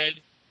be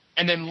wed?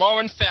 and then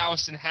Lauren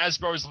Faust and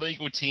Hasbro's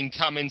legal team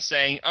come in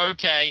saying,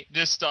 okay,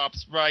 this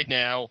stops right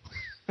now.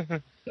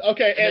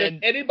 Okay, and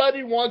if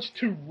anybody wants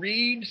to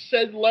read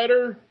said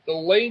letter, the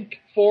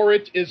link for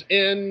it is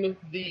in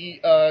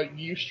the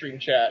Ustream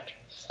chat.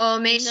 Oh,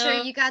 make sure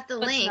you got the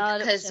link,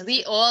 because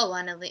we all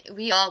want to read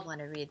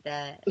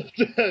that.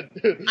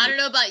 I don't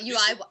know about you,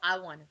 I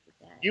want to read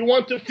that. You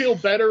want to feel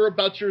better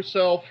about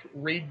yourself,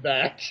 read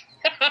that.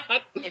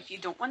 If you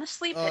don't want to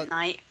sleep at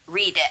night,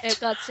 read it. It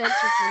got censored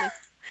for me.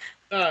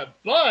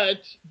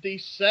 But the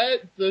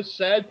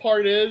sad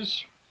part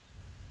is,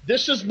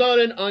 this is not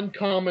an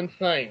uncommon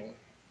thing.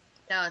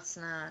 No, it's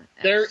not.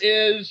 There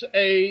is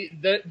a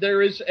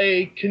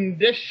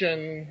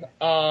condition.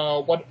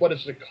 What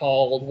is it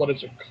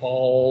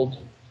called?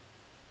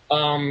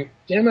 Damn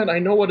it! I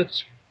know what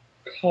it's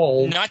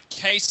called.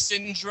 Nutcase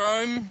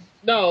syndrome.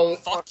 No,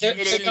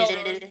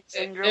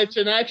 it's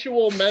an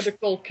actual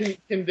medical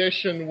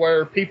condition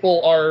where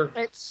people are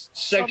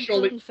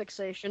sexually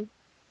fixation.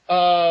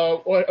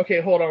 Okay,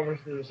 hold on.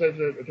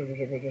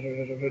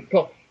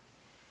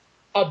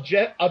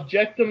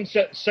 Objectum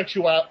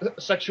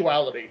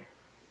sexuality.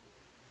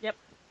 Yep.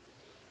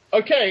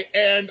 Okay,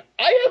 and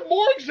I have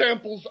more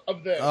examples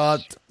of this.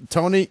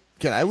 Tony,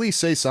 can I at least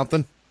say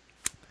something?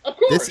 Of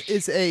course.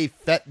 This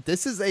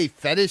is a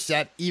fetish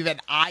that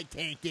even I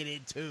can't get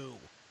into.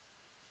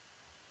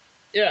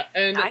 Yeah,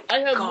 and I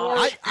have more.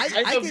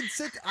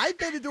 I've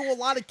been into a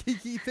lot of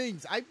kinky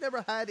things. I've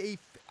never had a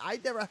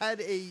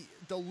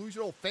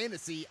delusional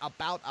fantasy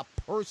about a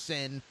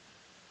person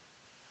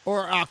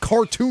or a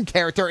cartoon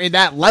character in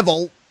that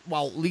level.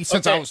 Well, at least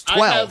since I was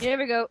 12. Here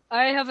we go.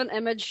 I have an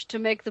image to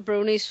make the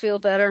bronies feel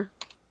better.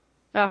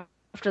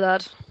 After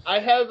that,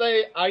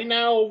 I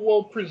now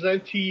will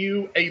present to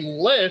you a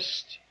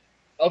list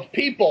of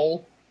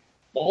people,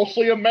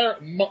 mostly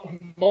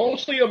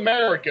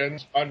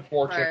Americans,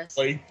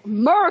 unfortunately.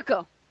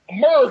 America.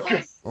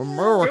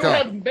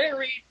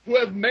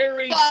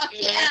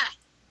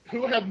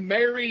 Who have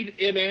married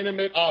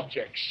inanimate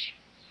objects.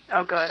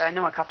 Oh, good. I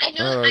know a couple. I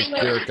know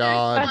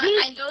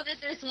that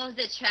there's ones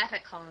that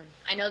traffic con.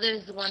 I know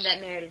there's the one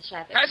that married a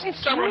traffic Hasn't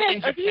someone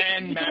in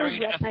Japan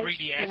married a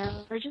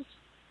 3DS?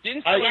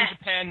 Didn't someone in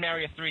Japan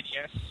marry a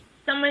 3DS?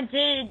 Someone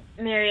did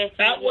marry a 3DS.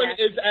 That one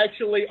is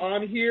actually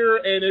on here,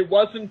 and it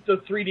wasn't the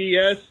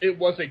 3DS. It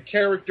was a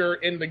character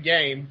in the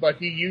game, but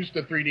he used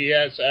the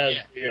 3DS as...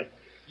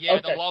 Yeah,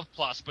 the Love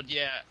Plus, but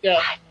yeah.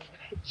 Yeah.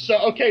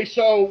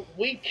 So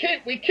we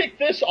kick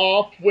this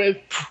off with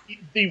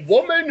the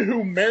woman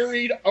who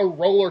married a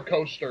roller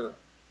coaster.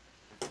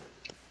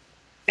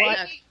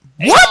 What?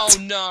 Oh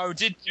no!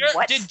 Did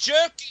Jerk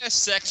get a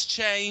sex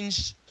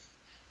change?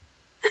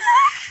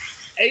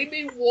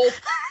 Amy Wolf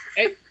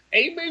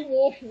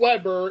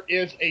Weber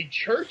is a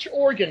church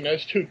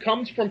organist who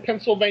comes from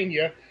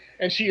Pennsylvania,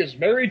 and she is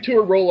married to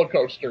a roller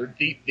coaster.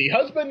 The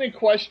husband in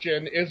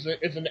question is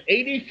an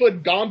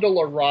 80-foot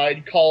gondola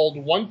ride called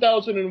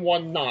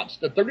 1001 Knots.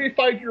 The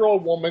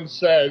 35-year-old woman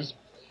says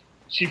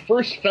she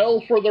first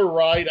fell for the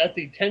ride at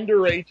the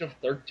tender age of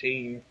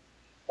 13.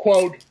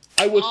 Quote,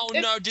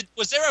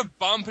 was there a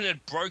bump and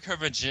it broke her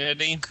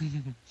virginity?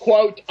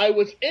 Quote, I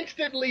was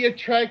instantly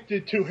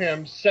attracted to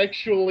him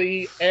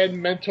sexually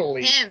and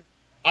mentally.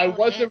 I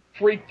wasn't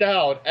freaked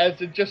out, as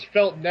it just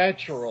felt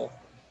natural.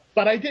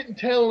 But I didn't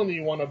tell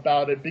anyone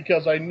about it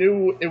because I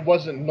knew it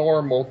wasn't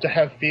normal to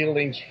have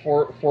feelings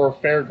for a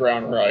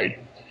fairground ride.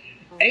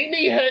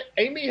 Amy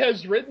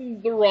has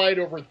ridden the ride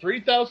over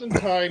 3,000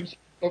 times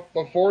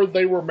before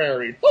they were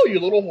married. Oh,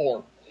 you little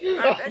whore.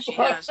 I bet she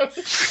has. But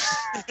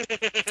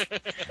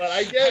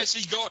I guess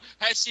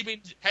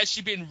has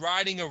she been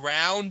riding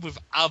around with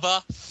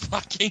other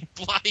fucking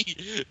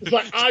bloody?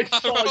 But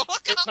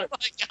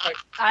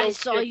I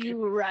saw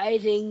you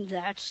riding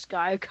that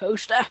sky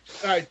coaster.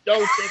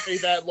 Don't give me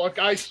that look.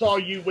 I saw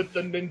you with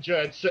the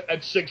ninja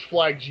at Six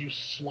Flags, you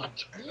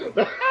slut. How do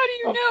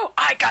you know?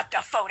 I got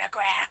the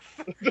photograph.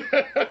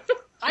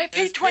 I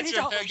paid $20.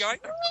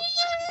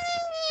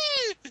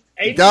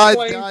 Guys,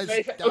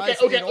 okay,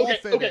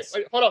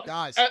 hold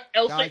on.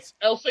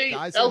 Elsie,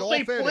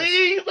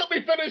 please let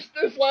me finish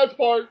this last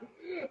part.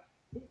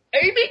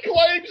 Amy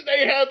claims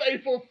they have a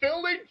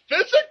fulfilling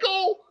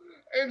physical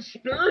and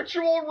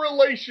spiritual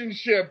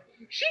relationship.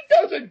 She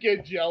doesn't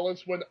get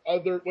jealous when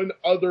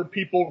other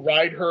people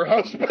ride her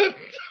husband.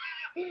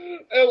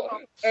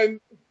 and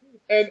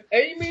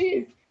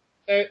Amy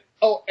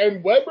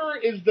and Weber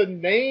is the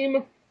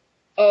name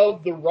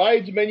of the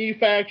ride's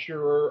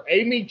manufacturer.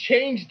 Amy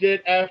changed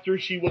it after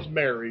she was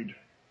married.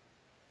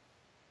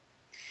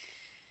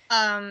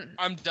 I'm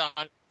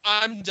done.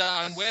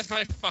 Where's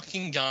my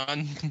fucking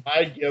gun?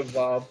 I give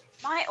up.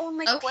 My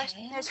only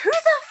question is, who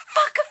the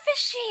fuck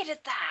officiated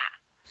that?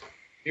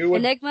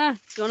 Enigma, do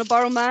you want to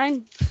borrow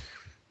mine?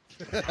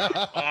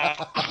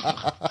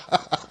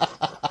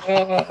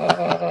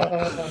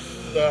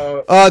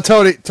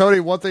 Tony,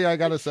 one thing I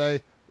gotta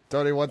say.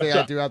 Tony, one thing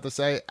I do have to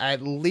say.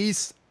 At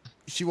least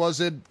she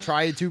wasn't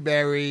trying to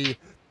marry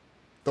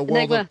the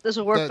world Enigma, this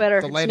will work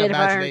better. The land of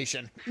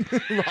imagination.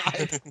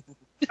 Right.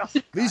 At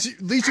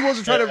least he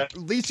wasn't trying to. At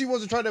least he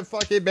wasn't trying to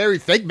fucking marry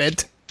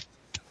Figment.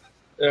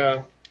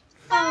 Yeah.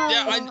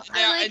 Now,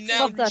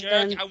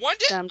 Jerk, I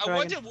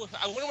wonder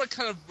what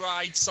kind of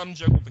ride some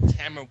jerk with a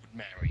camera would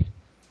marry.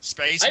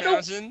 Space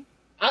Mountain?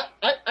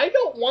 I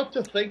don't want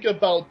to think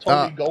about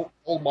Tony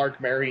Goldmark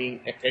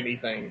marrying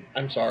anything.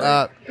 I'm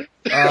sorry.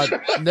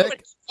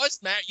 Nick?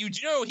 You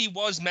do know he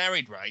was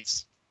married,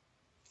 right?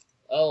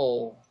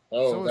 Oh.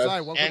 So was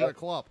I. Welcome to the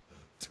club.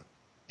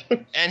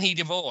 And he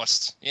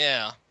divorced.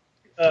 Yeah.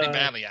 Pretty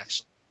badly,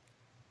 actually.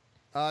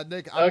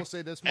 Nick, I will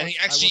say this much. And he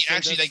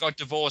actually, they got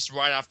divorced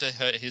right after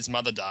his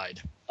mother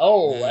died.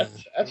 Oh,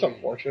 that's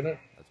unfortunate.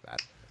 That's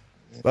bad.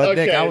 But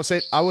okay. Nick, I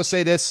will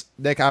say this.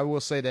 Nick, I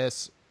will say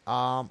this.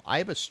 I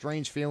have a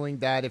strange feeling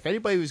that if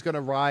anybody was going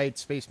to ride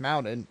Space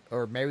Mountain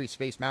or marry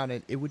Space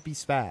Mountain, it would be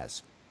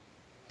Spaz.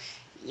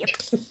 Yep.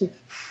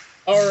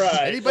 All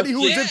right. Anybody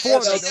who was in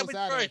Florida knows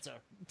that answer.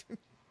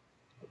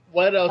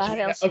 What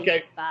else?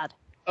 Okay. Bad.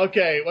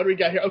 Okay, what do we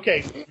got here?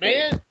 Okay,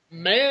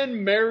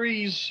 man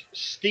marries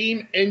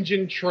steam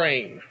engine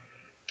train.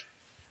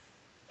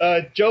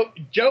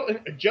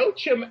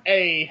 Joachim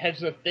A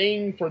has a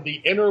thing for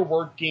the inner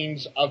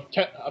workings of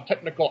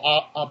technical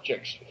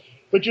objects,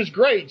 which is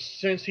great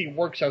since he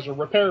works as a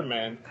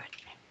repairman,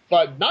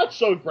 but not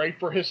so great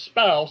for his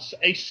spouse,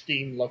 a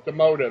steam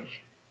locomotive.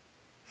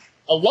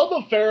 A love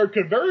affair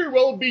could very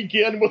well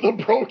begin with a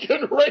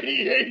broken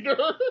radiator.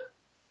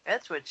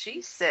 That's what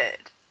she said.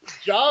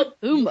 Job.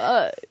 Oh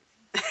my.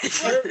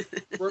 That's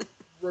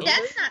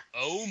not.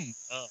 Oh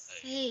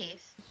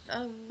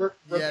my.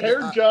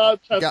 Repair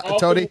jobs have often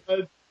Tony,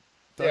 led.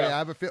 Tony,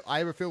 I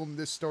have a feeling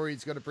this story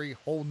is going to bring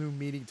whole new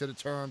meaning to the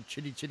term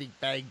 "chitty chitty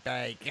bang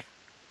bang."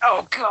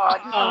 Oh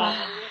God!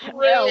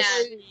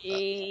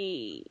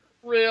 Really?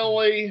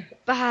 Really?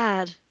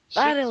 Bad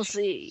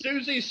LC.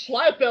 Suzie,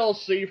 slap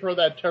LC for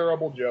that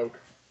terrible joke.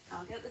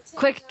 I'll get the tip.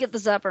 Quick, get the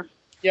zapper.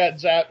 Yeah,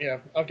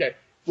 okay.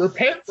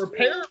 Repair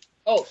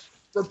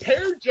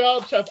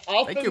jobs have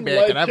often Thank you,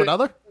 man. Can I have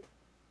another?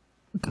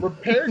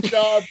 Repair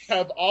jobs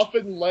have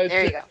often led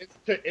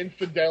to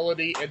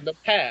infidelity in the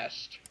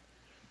past.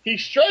 He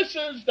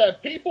stresses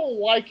that people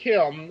like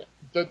him,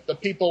 the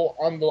people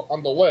on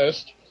the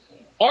list,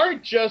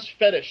 aren't just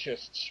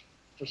fetishists.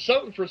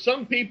 For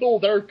some people,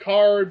 their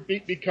car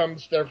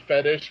becomes their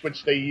fetish,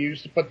 which they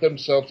use to put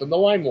themselves in the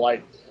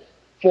limelight.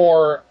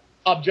 For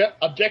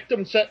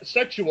objectum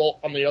sexual,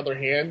 on the other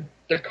hand,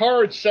 the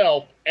car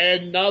itself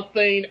and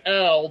nothing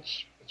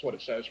else, that's what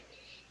it says,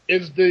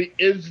 is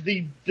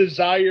the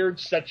desired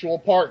sexual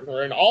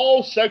partner, and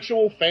all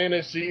sexual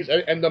fantasies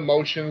and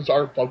emotions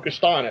are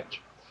focused on it.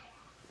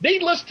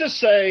 Needless to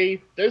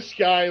say, this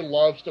guy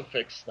loves to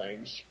fix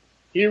things.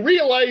 He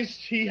realized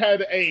he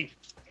had a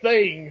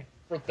thing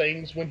for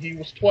things when he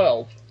was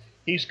 12.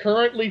 He's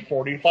currently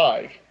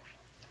 45.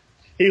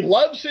 He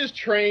loves his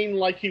train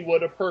like he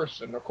would a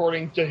person.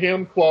 According to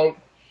him, quote,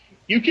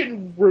 "You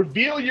can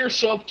reveal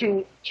yourself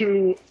to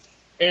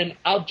an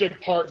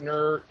object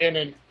partner in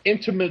an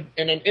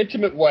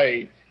intimate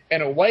way,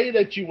 in a way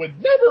that you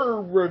would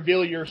never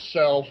reveal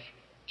yourself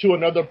to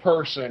another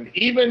person,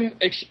 even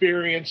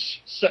experience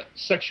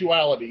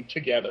sexuality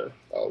together."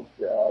 Oh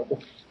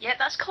God. Yeah,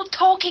 that's called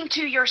talking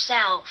to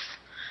yourself.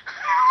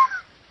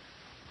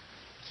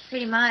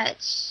 Pretty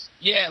much.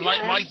 Yeah,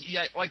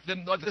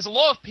 there's a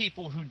lot of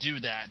people who do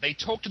that. They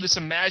talk to this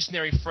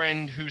imaginary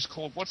friend who's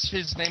called, what's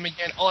his name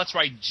again? Oh, that's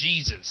right,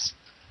 Jesus.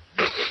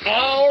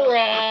 All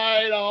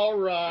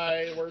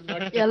right. We're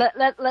not. Yeah,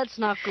 let's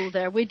not go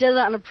there. We did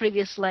that on a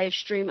previous live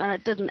stream, and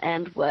it didn't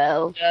end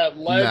well.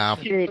 Yeah,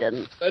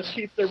 didn't. Let's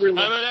keep the real.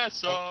 I'm an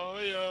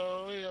asshole,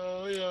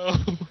 yo.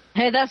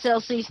 Hey, that's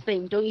LC's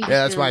theme. Don't you? Yeah,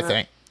 that's my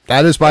thing.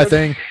 That is my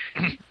thing.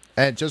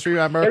 And just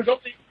remember,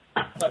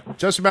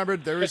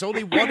 there is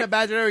only one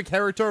imaginary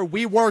character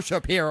we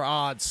worship here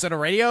on Center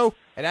Radio,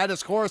 and that,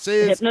 of course,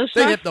 is the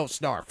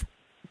Hypno-Snarf.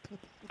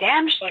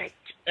 Damn straight.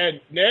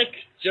 And Nick,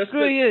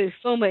 screw you,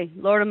 fool me,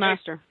 Lord and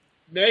Master.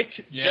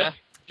 Nick, yeah,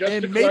 just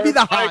and to maybe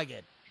clarify, the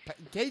Hagen,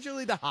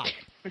 occasionally the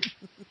Hagen.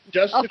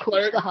 Just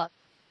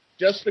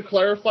to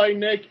clarify,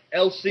 Nick,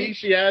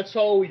 LC's the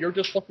asshole. You're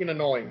just fucking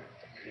annoying.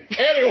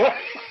 Anyway,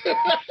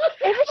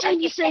 every time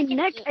you say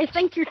Nick, I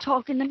think you're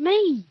talking to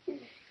me.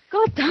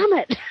 God damn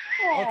it.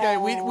 Okay,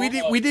 we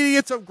need to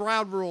get some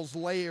ground rules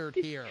layered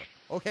here.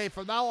 Okay,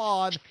 from now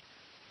on,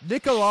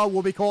 Nichola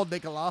will be called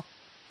Nichola,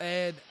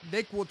 and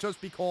Nick will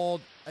just be called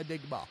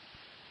Enigma.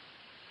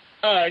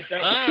 All right,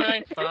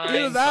 fine.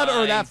 Either that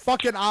or that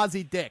fucking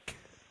Aussie dick.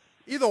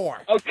 Either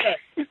or. Okay.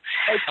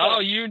 Oh,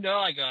 you know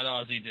I got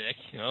Aussie dick.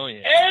 Oh,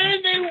 yeah.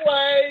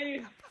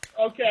 Anyway,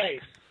 okay,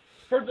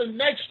 for the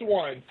next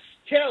one,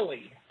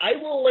 Kelly, I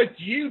will let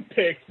you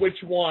pick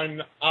which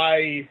one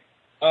I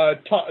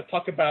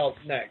talk about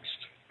next.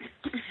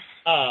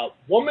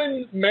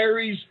 Woman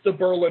marries the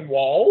Berlin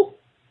Wall,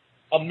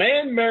 a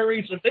man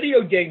marries a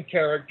video game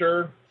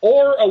character,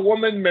 or a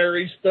woman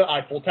marries the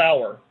Eiffel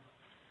Tower.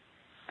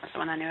 That's the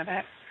one I knew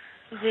about.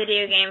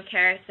 Video game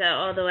character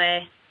all the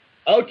way.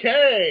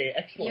 Okay,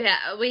 excellent.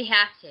 Yeah, we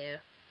have to.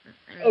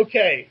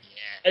 Okay,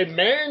 a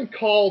man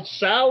called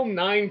Sal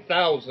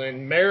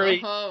 9000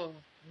 married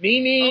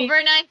Nini.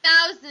 Over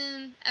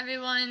 9,000,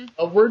 everyone.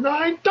 Over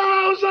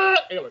 9,000.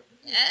 Anyway.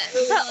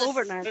 It's not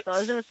over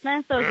 9,000. It's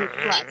 9,000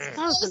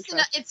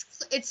 flat.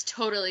 It's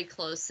totally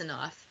close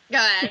enough. Go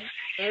ahead.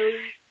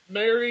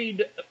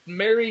 Married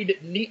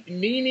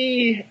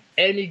Nini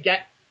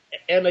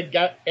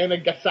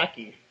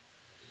Anagasaki.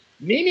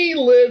 Nini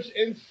lives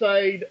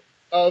inside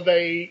of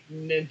a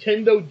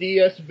Nintendo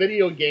DS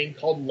video game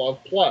called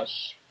Love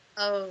Plus.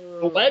 Oh.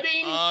 The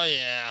wedding. Oh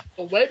yeah.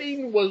 The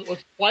wedding was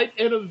quite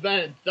an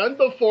event done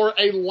before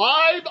a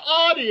live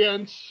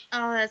audience.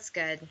 Oh, that's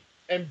good.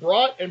 And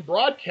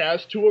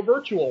broadcast to a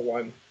virtual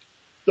one.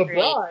 The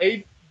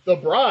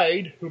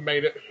bride who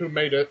made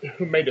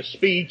a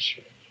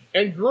speech,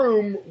 and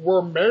groom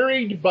were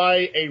married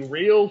by a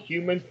real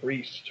human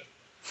priest.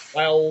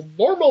 While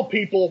normal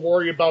people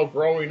worry about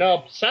growing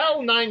up,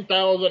 Sal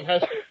 9000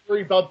 has to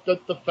worry about the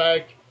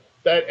fact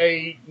that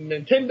a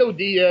Nintendo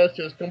DS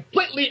is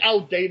completely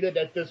outdated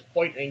at this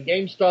point, and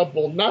GameStop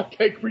will not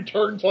take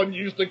returns on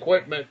used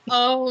equipment.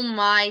 Oh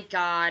my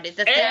god.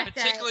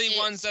 Particularly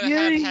ones that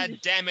have had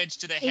damage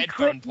to the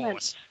headphone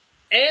ports.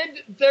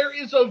 And there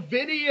is a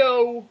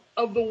video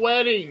of the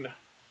wedding.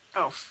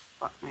 Oh,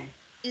 fuck me.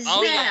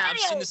 Yeah, I've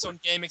seen this on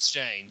Game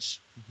Exchange.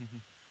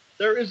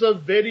 There is a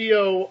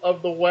video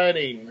of the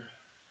wedding.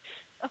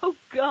 Oh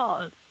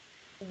god.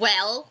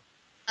 Well,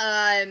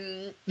 I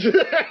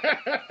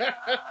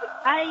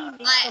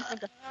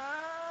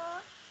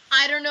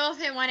don't know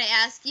if I want to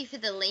ask you for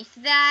the link to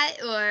that,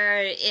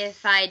 or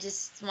if I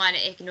just want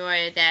to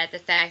ignore the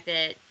fact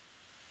that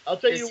I'll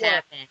tell you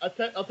what.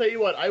 I'll tell you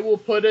what. I will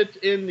put it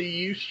in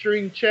the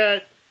Ustream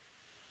chat.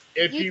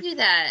 If you do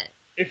that,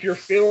 if you're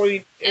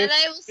feeling, I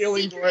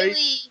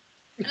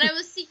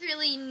will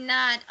secretly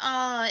not.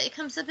 Oh, it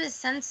comes up as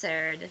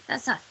censored.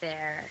 That's not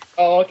fair.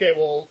 Oh, okay.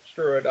 Well,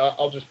 screw it.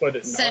 I'll just put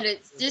it.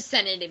 Just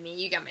send it to me.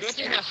 You got my. Good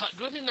thing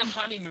the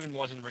honeymoon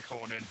wasn't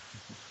recorded.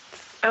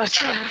 Oh,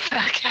 true.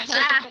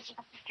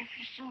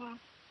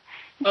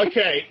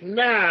 Okay,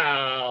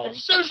 now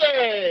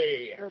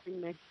Suzie.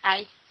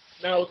 Hi.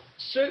 Now,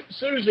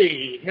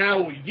 Suzie.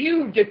 Now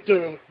you get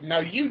to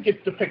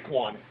pick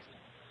one.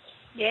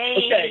 Yay!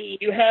 Okay,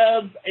 you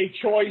have a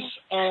choice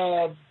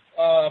of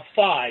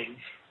 5.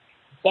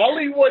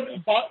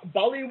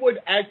 Bollywood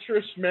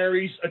actress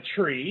marries a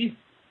tree.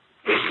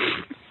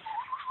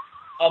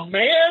 A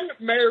man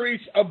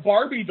marries a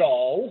Barbie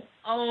doll.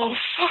 Oh,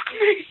 fuck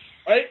me.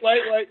 Wait.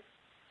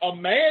 A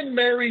man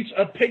marries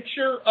a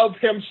picture of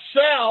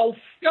himself.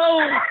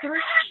 No, 3.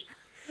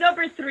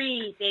 Number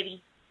 3,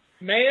 baby.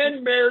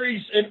 Man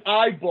marries an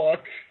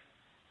iBook.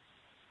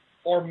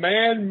 Or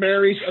man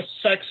marries a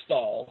sex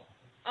doll.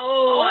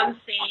 Oh, I'm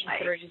saying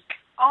 3.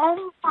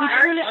 Oh my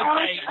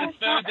God.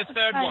 Okay, the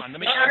third one. Let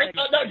me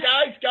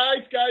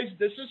guys,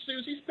 this is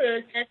Susie's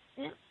pick.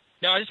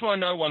 Now, I just want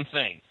to know one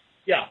thing.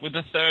 Yeah. With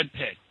the third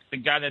pick, the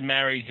guy that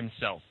married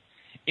himself,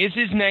 is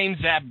his name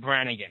Zap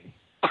Brannigan?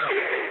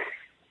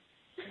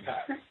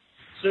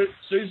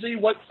 Suzie,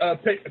 what?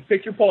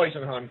 Pick your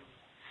poison, hon.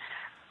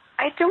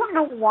 I don't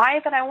know why,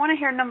 but I want to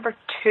hear number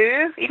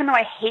 2, even though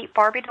I hate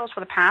Barbie dolls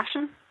with a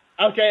passion.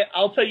 Okay,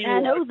 I'll tell you. I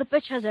know the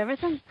bitch has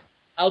everything.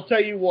 I'll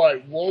tell you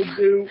what.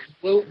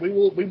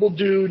 We will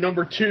do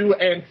number 2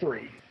 and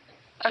 3.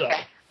 So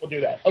okay. We'll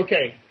do that.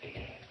 Okay.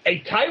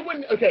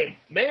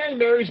 Man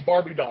marries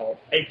Barbie doll.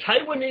 A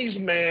Taiwanese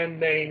man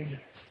named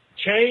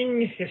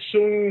Chang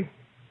Hisung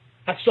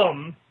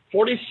Hassum,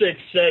 46,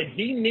 said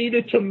he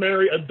needed to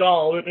marry a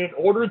doll in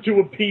order to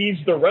appease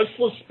the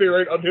restless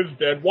spirit of his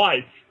dead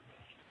wife.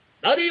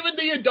 Not even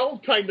the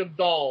adult kind of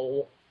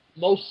doll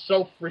most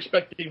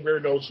self-respecting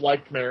weirdos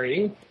like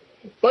marrying,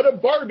 but a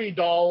Barbie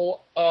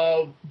doll.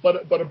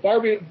 But a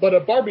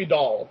Barbie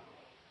doll,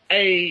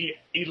 a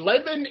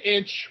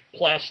 11-inch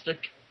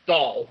plastic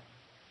doll.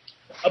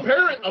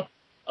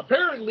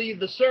 Apparently,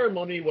 the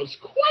ceremony was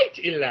quite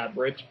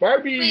elaborate.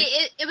 Barbie.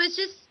 Wait, it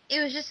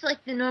was just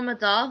like the normal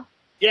doll.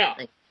 Yeah.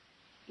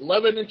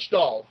 11-inch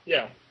doll.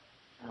 Yeah.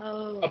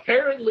 Oh.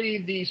 Apparently,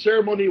 the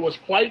ceremony was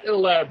quite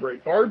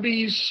elaborate.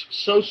 Barbie's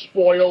so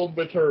spoiled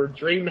with her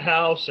dream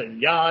house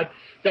and yacht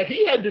that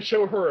he had to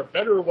show her a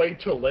better way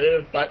to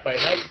live by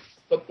having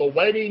the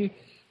wedding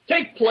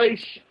take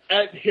place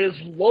at his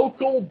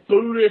local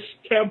Buddhist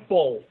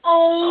temple.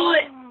 Oh,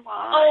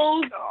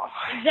 God.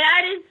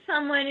 That is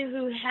someone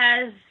who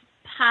has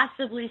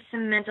possibly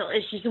some mental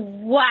issues.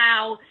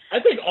 Wow. I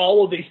think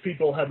all of these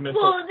people have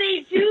mental. Well,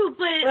 they do,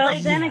 but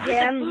well, then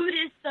again, the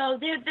Buddhists, though,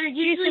 they're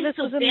usually this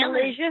so was in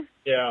balanced. Malaysia.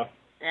 Yeah.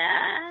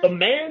 The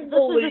man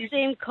believes... This is the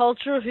same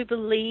culture who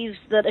believes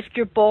that if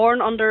you're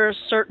born under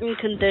certain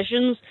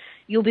conditions,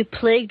 you'll be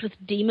plagued with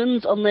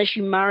demons unless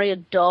you marry a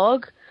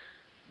dog.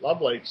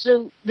 Lovely.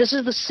 So this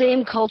is the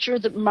same culture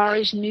that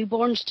marries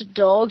newborns to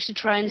dogs to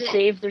try and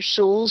save their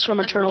souls from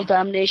eternal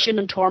damnation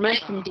and torment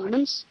from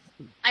demons.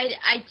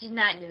 I did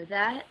not know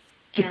that.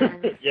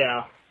 And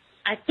yeah.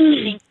 I thank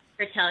you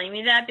for telling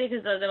me that,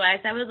 because otherwise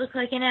I would look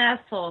like an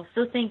asshole.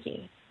 So thank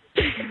you.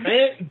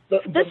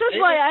 This is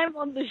why I'm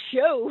on the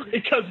show.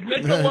 Because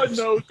Nichola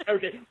knows.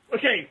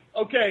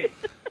 Okay.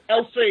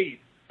 LC,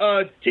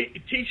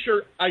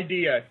 t-shirt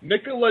idea.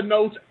 Nichola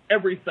knows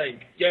everything.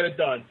 Get it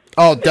done.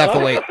 Oh,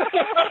 definitely.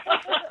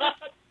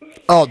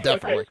 Oh,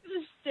 definitely.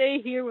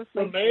 Stay here with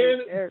my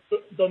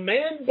the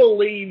man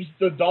believes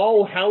the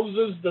doll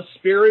houses the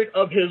spirit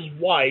of his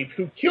wife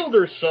who killed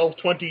herself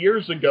 20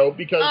 years ago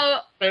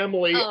because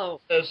family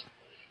is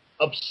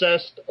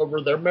obsessed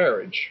over their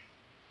marriage.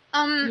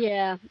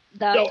 Yeah,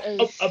 that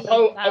is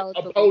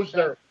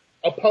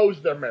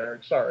oppose their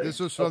marriage. Sorry,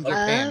 this was from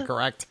Japan,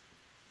 correct?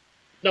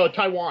 No,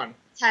 Taiwan.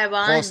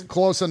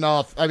 Close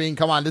enough. I mean,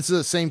 come on. This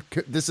is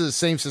the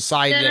same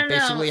society that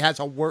basically has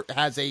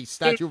a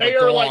statue of a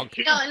dog.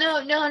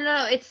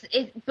 No.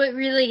 But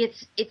really,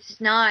 it's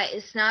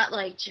not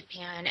like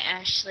Japan,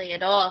 Ashley,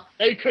 at all.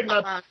 They could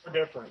not be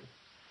different.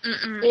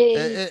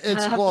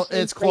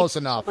 It's close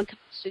enough.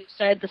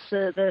 Suicide,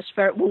 the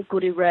spirit won't go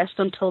to rest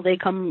until they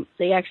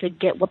actually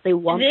get what they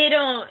want. They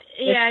don't.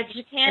 Yeah,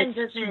 Japan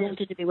doesn't. She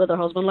wanted to be with her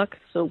husband,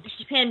 so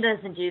Japan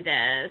doesn't do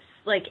this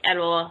at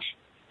all.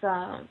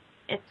 So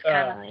it's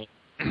kind of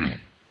like.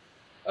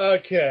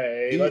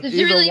 Okay.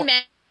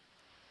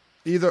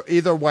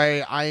 Either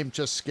way, I am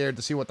just scared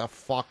to see what the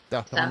fuck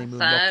the honeymoon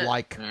looked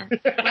like. Yeah.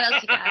 What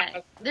else you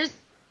got?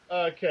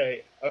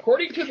 Okay.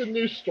 According to the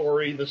news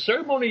story, the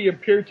ceremony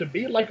appeared to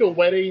be like a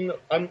wedding,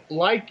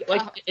 unlike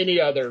any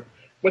other,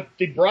 with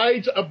the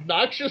bride's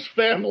obnoxious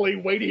family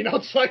waiting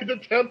outside the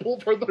temple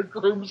for the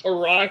groom's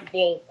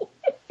arrival.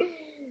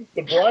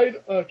 The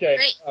bride. Okay.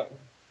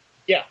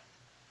 Yeah.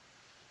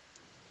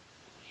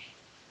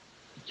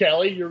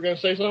 Kelly, you were going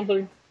to say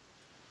something?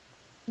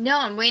 No,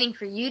 I'm waiting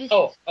for you to.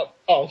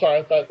 Sorry.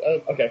 I thought.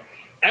 Okay.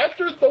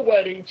 After the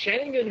wedding,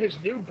 Chang and his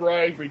new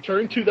bride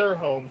returned to their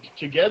home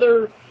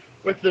together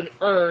with an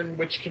urn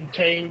which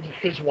contained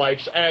his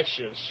wife's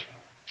ashes.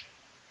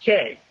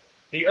 Okay.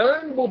 The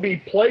urn will be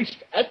placed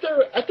at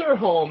their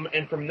home,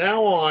 and from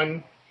now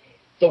on,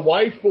 the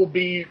wife will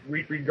be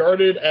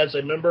regarded as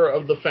a member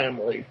of the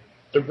family.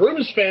 The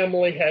groom's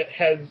family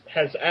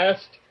has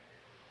asked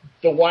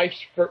the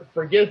wife's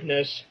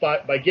forgiveness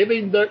by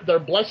giving their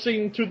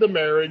blessing to the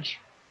marriage,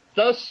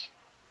 thus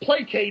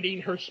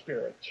placating her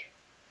spirit.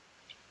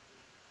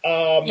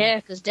 Yeah,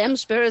 because them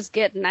spirits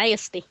get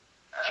nasty.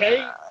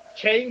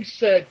 Chang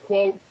said,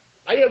 quote,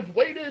 I have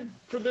waited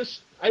for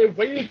this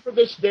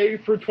day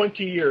for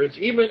 20 years.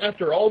 Even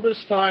after all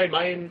this time,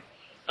 I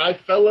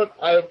fell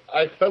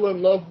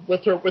in love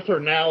with her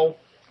now.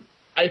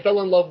 I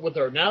fell in love with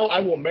her. Now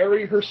I will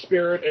marry her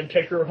spirit and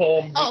take her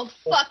home. Oh,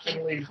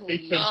 fucking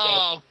please.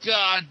 Oh,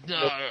 God,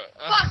 no.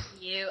 Fuck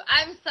you.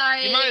 I'm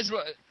sorry. You might as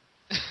well...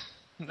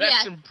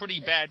 That's some pretty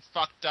bad,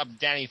 fucked up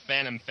Danny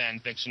Phantom fan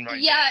fiction right there.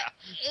 Yeah,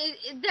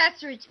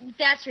 that's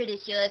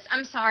ridiculous.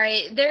 I'm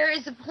sorry. There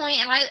is a point,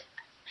 and I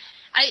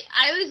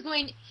was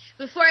going...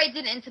 Before I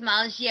did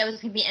entomology, I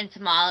was going to be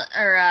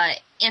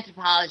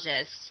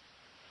anthropologist.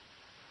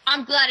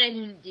 I'm glad I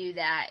didn't do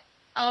that.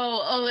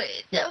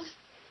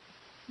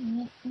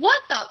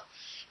 What the?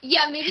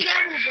 Yeah, maybe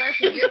that will work.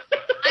 I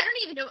don't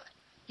even know.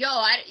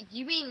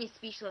 You made me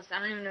speechless. I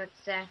don't even know what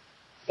to say.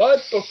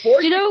 But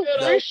before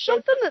there's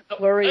something that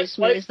worries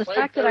me is the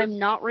fact that I'm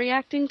not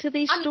reacting to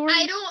these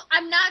stories.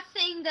 I'm not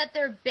saying that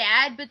they're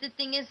bad, but the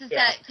thing is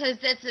that because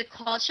it's a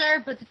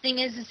culture. But the thing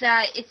is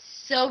that it's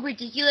so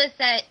ridiculous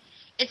that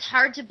it's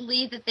hard to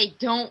believe that they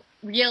don't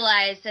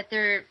realize that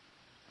they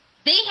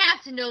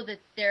have to know that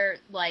they're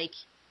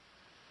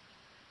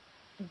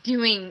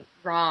doing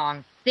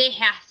wrong. They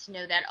have to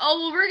know that. Oh,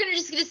 well, we're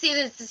just gonna say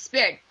that it's a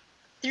spirit.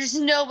 There's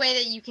no way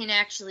that you can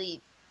actually.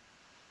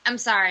 I'm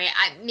sorry.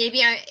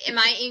 Am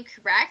I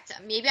incorrect?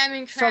 Maybe I'm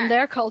incorrect. From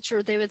their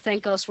culture, they would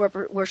think us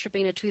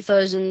worshipping a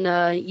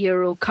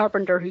 2,000-year-old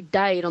carpenter who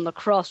died on the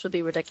cross would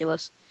be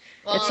ridiculous.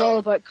 Well, it's all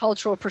about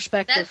cultural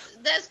perspective.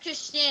 That's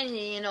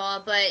Christianity and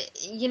all, but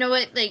you know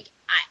what? I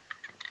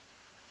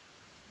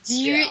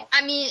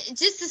mean,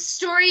 just the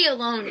story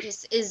alone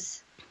just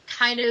is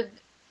kind of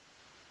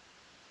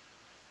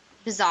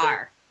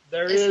bizarre.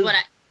 There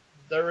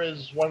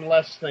is one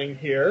last thing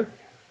here.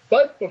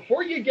 But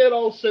before you get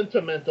all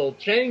sentimental,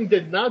 Chang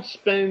did not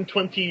spend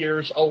 20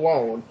 years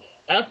alone.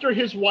 After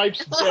his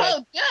wife's death...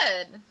 Oh,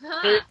 good.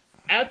 Huh.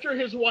 After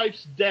his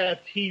wife's death,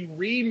 he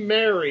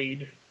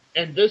remarried,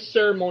 and this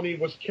ceremony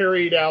was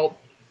carried out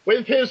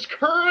with his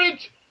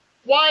current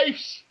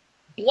wife's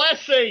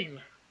blessing.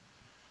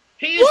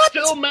 He is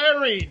still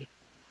married.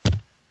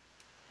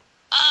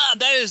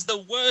 That is the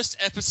worst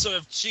episode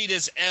of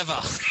Cheaters ever.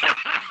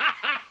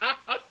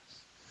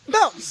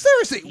 No,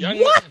 seriously,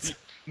 what?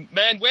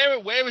 Man,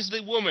 where is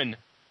the woman?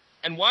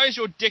 And why is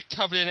your dick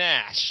covered in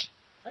ash?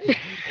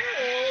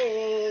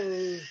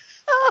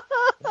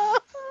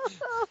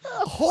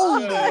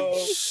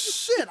 Holy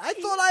shit, I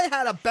thought I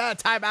had a bad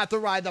time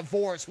after my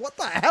divorce. What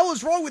the hell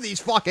is wrong with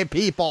these fucking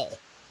people?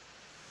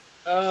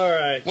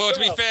 Alright. Well, to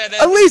be fair,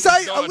 at least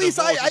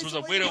I was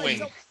a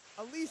widowing.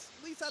 At least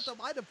after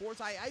my divorce,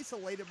 I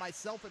isolated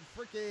myself and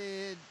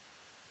freaking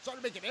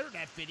started making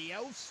internet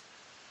videos.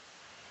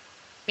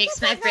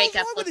 Makes my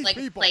breakup look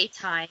like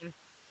playtime.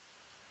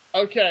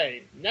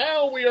 Okay,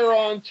 now we are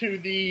on to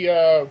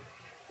the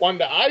one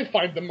that I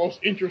find the most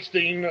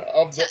interesting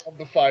of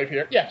the five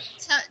here.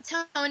 Yes.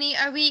 Tony,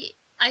 are we?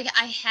 I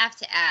have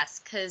to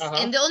ask because,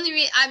 and the only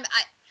reason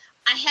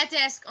I had to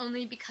ask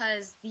only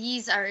because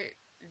these are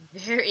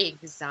very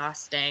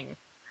exhausting.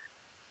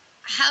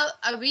 How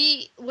are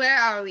we? Where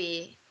are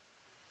we?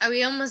 Are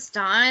we almost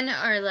done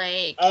or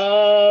like?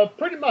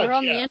 Pretty much. We're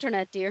on the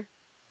internet, dear.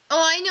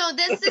 Oh, I know.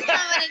 That's not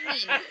what I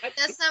mean.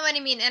 That's not what I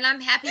mean. And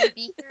I'm happy to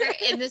be here,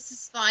 and this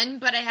is fun.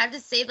 But I have to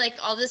say, like,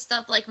 all this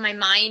stuff, like, my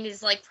mind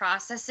is, like,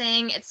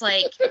 processing. It's,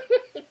 like,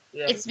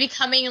 it's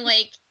becoming,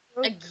 like,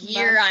 a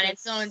gear on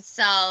its own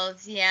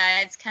self. Yeah,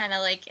 it's kind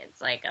of like,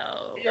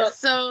 oh. Yeah.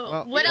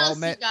 So, what else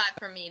you got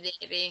for me,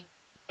 baby?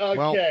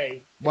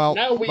 Okay.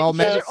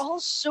 They're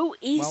all so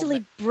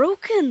easily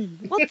broken.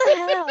 What the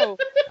hell?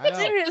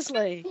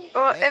 Seriously.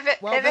 Well,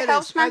 if it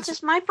helps,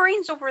 Mantis, my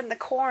brain's over in the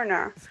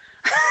corner.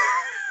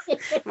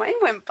 Mine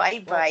went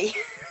bye-bye.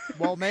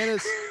 Well,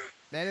 Mantis,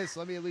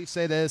 let me at least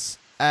say this.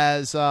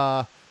 As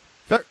your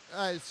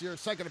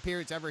second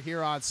appearance ever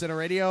here on Cine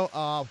Radio,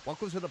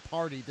 welcome to the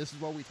party. This is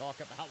what we talk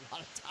about a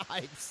lot of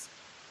times.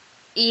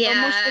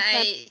 Yeah,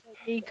 I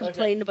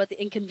complained about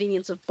the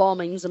inconvenience of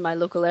bombings in my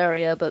local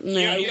area, but no.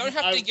 Yeah, you don't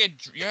have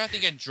to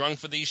get drunk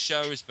for these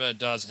shows, but it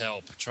does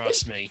help.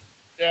 Trust me.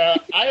 Yeah,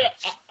 I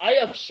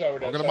have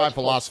soda. Welcome to my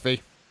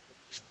philosophy.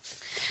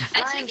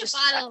 I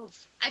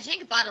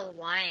drink a bottle of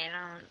wine.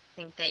 I don't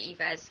think that you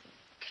guys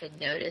could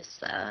notice,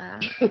 though.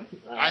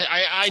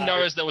 I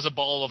noticed there was a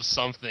bottle of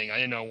something. I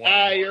didn't know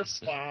what. You're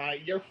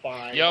fine. You're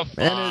fine.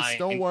 Mantis,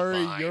 don't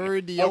worry. You're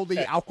in the only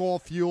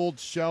alcohol-fueled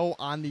show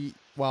on the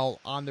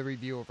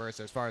Reviewerverse,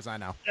 as far as I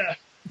know. Yeah.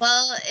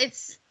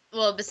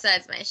 Well,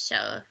 besides my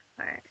show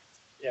part.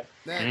 Yeah.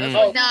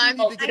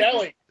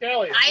 Kelly.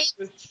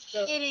 I'm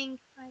kidding.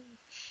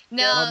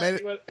 No.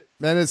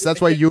 Mantis,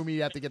 that's why you and me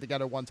have to get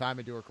together one time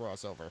and do a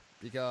crossover,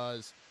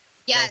 because.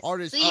 Yes. Oh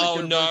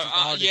no!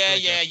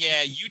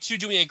 Yeah. You two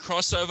doing a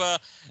crossover.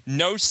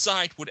 No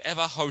site would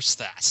ever host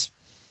that.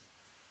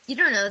 You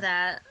don't know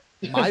that.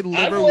 My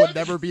liver would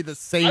never be the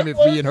same if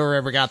me and her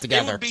ever got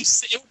together.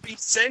 It would be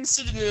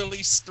censored in at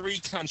least 3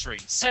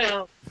 countries.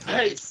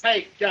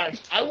 Hey,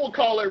 guys! I will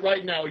call it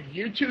right now.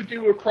 You two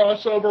do a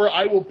crossover.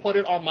 I will put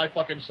it on my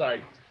fucking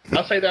site.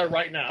 I'll say that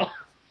right now.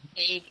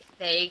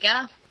 There you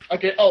go.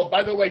 Okay. Oh,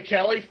 by the way,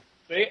 Kelly,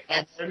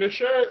 I'm wearing the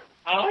shirt.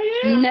 Oh,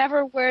 yeah.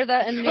 Never wear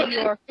that in New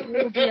York. It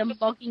will be a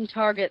mugging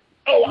target.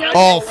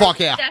 Fuck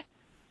yeah.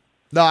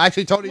 No,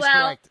 actually, Tony's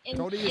correct.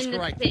 Tony is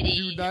correct.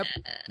 Do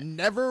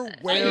never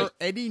wear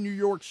any New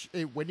York...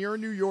 when you're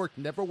in New York,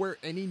 never wear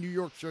any New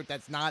York shirt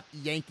that's not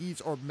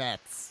Yankees or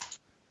Mets.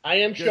 I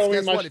am showing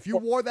guess what? If you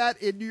wore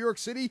that in New York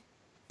City,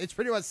 it's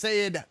pretty much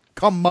saying,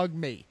 come mug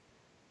me.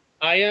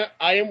 I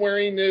am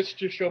wearing this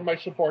to show my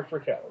support for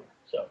Kelly.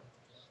 So.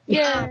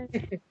 Yeah.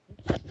 And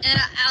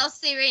I'll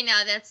say right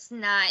now, that's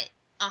not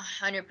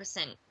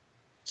 100%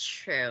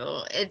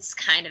 true. It's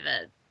kind of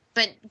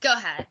but go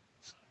ahead.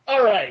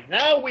 All right,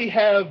 now we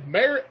have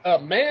a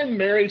man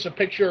marries a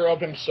picture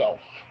of himself.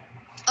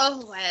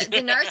 Oh, the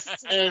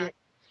narcissist. And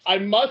I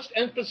must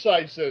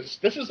emphasize this.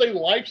 This is a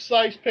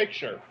life-size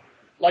picture,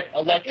 like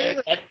a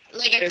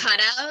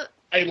cutout.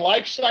 A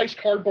life-size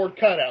cardboard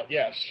cutout.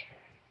 Yes.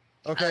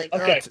 Okay.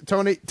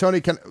 Tony,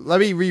 let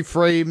me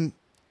reframe.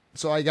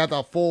 So I got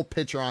the full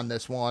picture on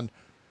this one.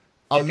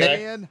 A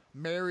man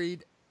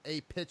married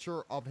a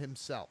picture of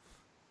himself.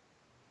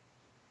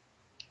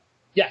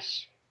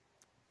 Yes.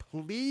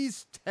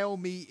 Please tell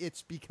me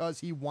it's because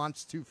he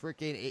wants to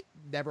freaking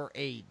never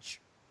age.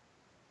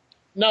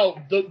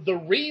 No, the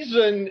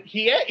reason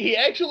he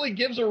actually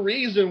gives a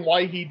reason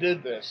why he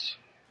did this.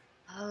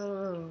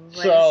 Oh.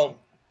 So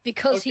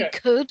because he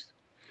could.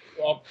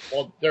 Well,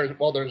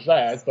 there's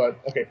that, but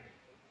okay.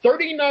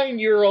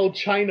 39-year-old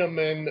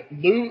Chinaman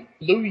Lu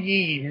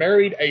Yi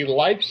married a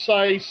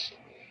life-size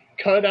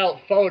cutout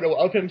photo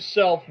of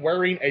himself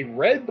wearing a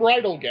red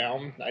bridal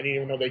gown. I didn't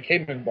even know they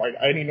came in white.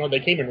 I didn't even know they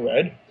came in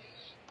red.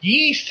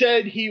 Yi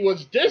said he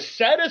was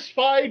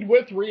dissatisfied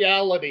with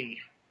reality.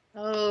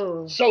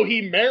 Oh. So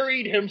he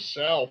married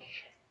himself.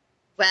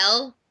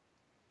 Well,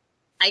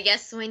 I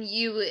guess when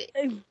you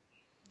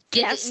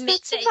guess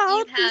that's a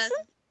valid reason.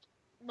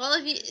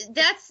 Well,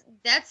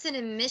 that's an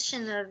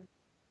admission of.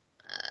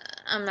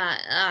 I'm not.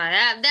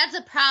 That's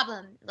a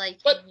problem. Like,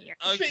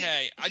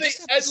 okay, I just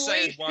have to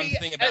say one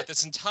thing about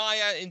this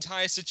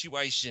entire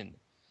situation.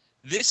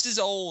 This is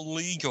all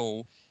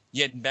legal,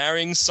 yet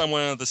marrying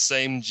someone of the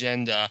same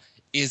gender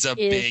is a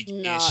big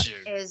issue.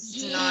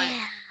 Is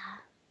not.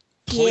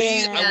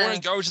 Please, I want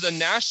to go to the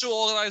National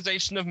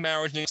Organization of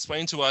Marriage and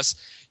explain to us: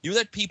 you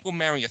let people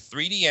marry a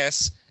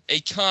 3DS,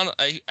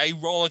 a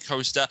roller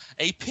coaster,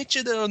 a picture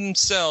of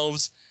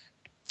themselves,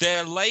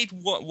 their late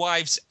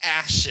wife's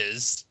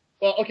ashes.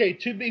 Well, okay,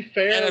 to be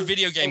fair... And a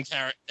video game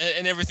character,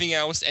 and everything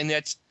else, and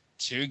that's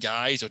 2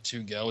 guys or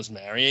 2 girls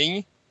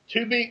marrying.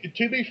 To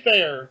be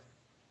fair,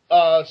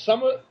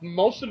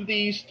 most of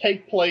these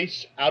take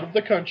place out of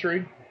the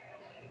country,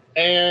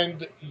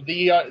 and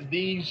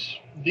these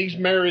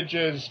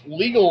marriages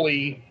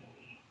legally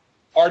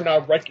are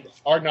not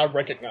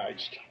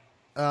recognized.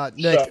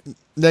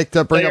 Nick,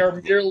 to bring they up,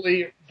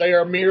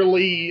 are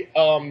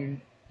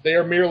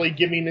merely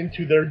giving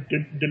into their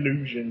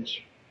delusions.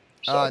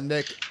 So.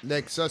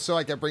 Nick, so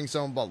I can bring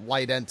some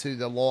light into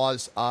the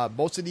laws.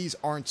 Most of these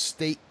aren't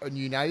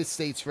United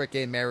States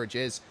freaking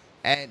marriages,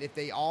 and if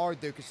they are,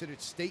 they're considered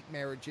state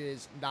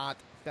marriages, not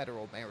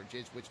federal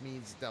marriages, which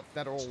means the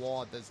federal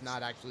law does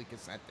not actually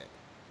consent it.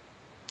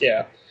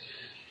 Yeah.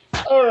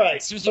 All right.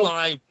 Suzie and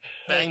I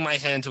bang my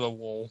head into a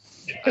wall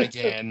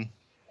again.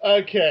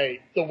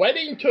 Okay, the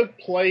wedding took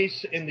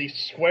place in the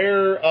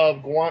square of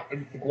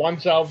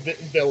Guangzhou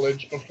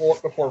Village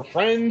before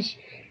friends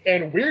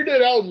and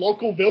weirded out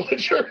local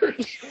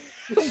villagers.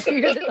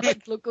 Weirded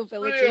out local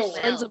villagers.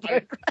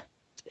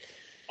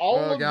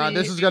 Oh god,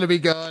 this is gonna be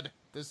good.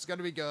 This is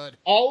gonna be good.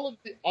 All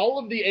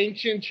of the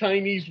ancient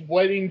Chinese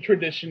wedding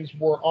traditions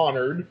were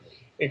honored,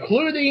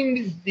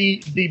 including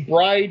the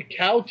bride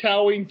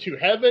kowtowing to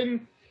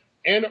heaven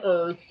and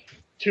earth,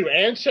 to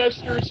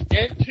ancestors,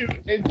 and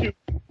to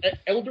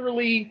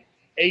elderly,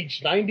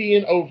 aged 90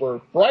 and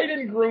over. Bride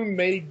and groom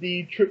made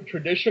the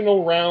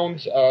traditional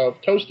rounds of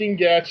toasting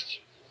guests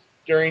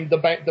during the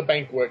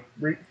banquet.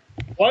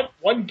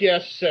 One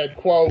guest said,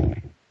 quote,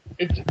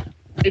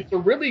 It's a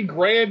really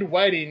grand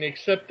wedding,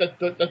 except that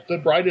the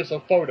bride is a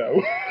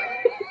photo."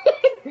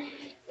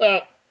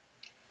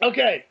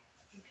 Okay.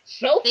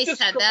 They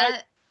said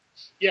that?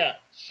 Yeah.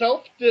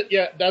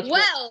 That's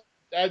well.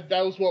 That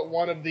was what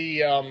one of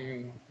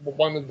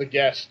the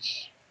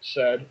guests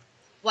said.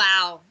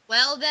 Wow.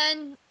 Well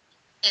then,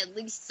 at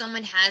least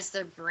someone has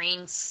their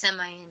brain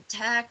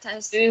semi-intact, I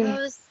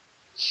suppose.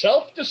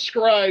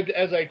 Self-described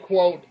as a,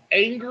 quote,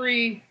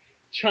 angry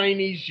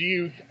Chinese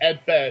youth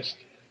at best,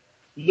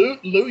 Lu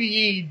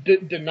Yi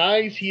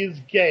denies he is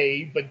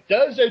gay, but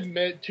does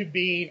admit to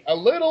being a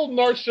little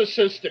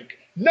narcissistic.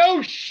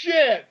 No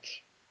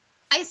shit!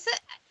 I said...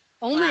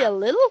 Only a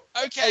little?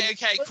 Okay,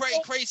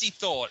 crazy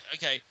thought.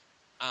 Okay,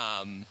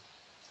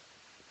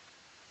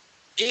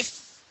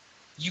 if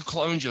you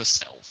cloned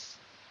yourself,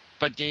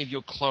 but gave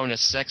your clone a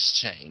sex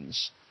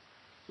change,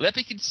 will that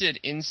be considered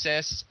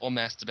incest or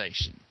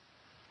masturbation?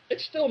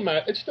 It's still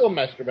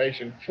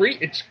masturbation.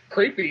 It's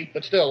creepy,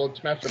 but still,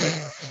 it's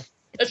masturbation.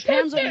 It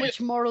depends on which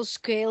moral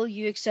scale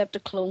you accept a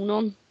clone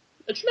on.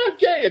 It's not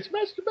gay, it's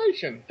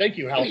masturbation. Thank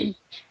you, Hal.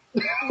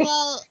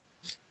 Well...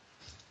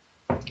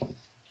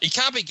 It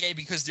can't be gay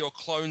because your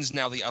clone's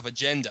now the other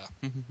gender.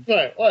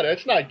 Right, what?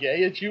 It's not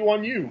gay, it's you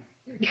on you.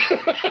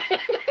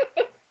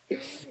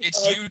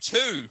 It's you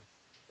too.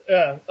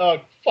 Yeah,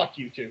 fuck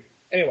you too.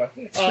 Anyway.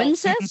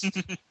 Princess?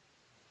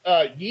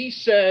 Yi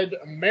said,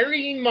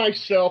 marrying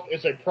myself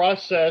is a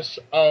process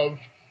of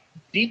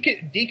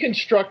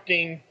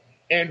deconstructing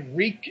and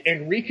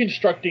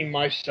reconstructing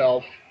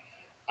myself.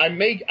 I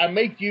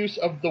make use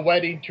of the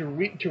wedding to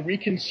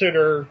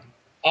reconsider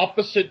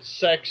opposite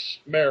sex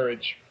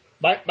marriage.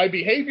 My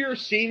behavior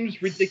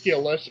seems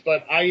ridiculous,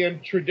 but I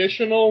am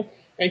traditional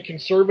and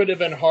conservative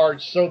in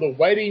heart, so the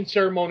wedding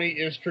ceremony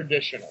is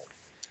traditional.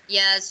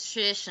 Yeah, it's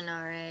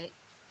traditional, right?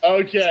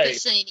 Okay.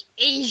 Especially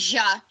in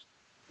Asia.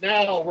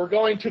 Now we're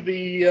going to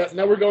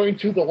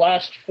the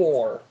last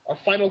four, our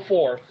final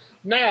four.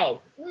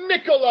 Now,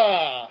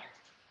 Nichola.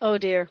 Oh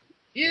dear.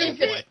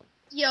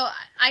 Yo,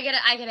 I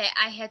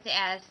have to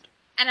ask,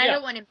 and I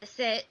don't want to miss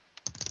it.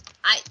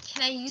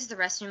 Can I use the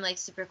restroom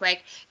super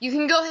quick? You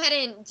can go ahead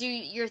and do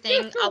your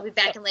thing. I'll be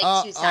back in 2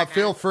 seconds.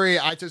 Feel free.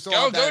 I just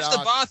go to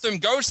the bathroom.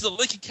 Go to the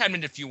liquor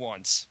cabinet if you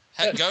want.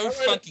 Go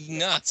fucking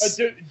nuts.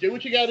 Do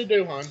what you got to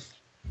do, hon.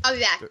 I'll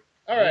be back.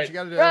 All right. You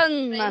gotta do.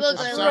 Run, I'm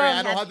sorry,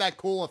 I don't have that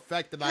cool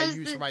effect that I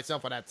use for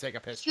myself when I have to take a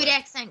piss. Cute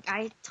accent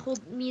guy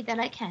told me that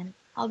I can.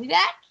 I'll be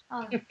back.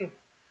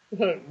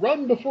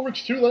 Run before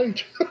it's too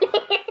late.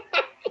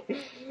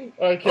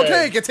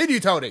 Okay, continue,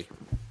 Tony.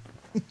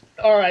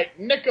 All right,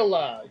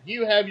 Nichola,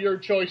 you have your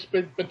choice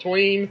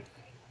between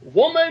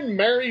woman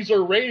marries a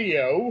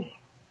radio,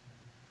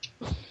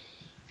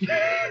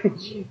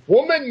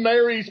 woman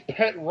marries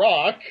pet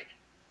rock.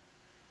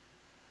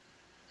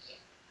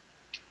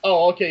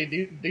 Oh, okay,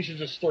 these are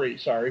just three,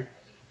 sorry.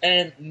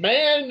 And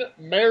man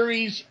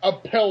marries a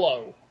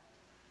pillow.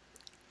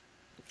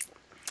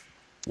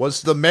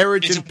 Was the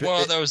marriage Is it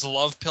one of those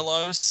love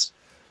pillows?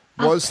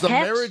 Was the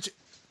marriage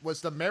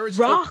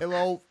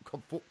pillow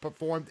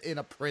performed in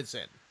a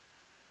prison?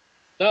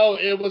 No,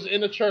 it was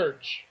in a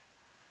church.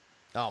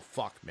 Oh,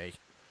 fuck me.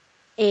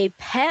 A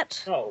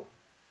pet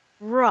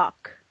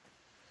rock.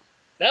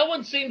 That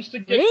one seems to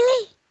get...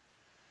 Really?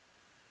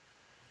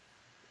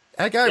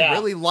 That guy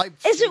really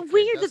liked... Is it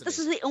weird that this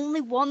is the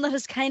only one that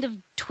has kind of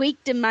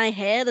tweaked in my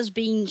head as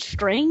being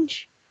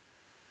strange?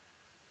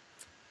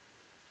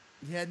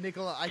 Yeah,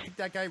 Nichola, I think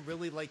that guy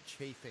really liked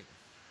chafing.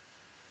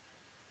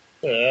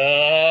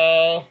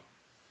 Well,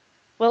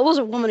 it was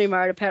a woman who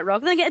married a pet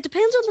rock. Then again, it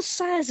depends on the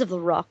size of the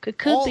rock. It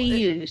could be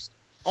used.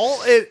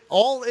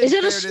 Is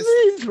it a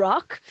smooth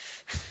rock?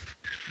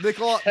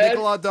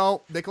 Nichola,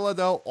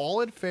 don't.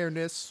 All in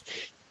fairness,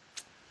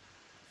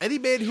 Any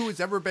man who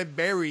has ever been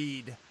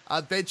married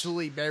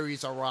eventually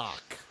marries a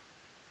rock.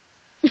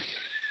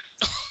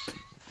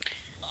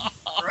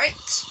 Right.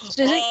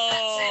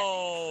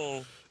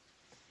 Oh.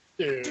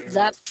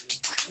 Zap.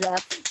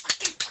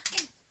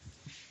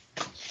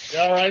 You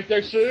all right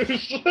there,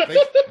 Suze?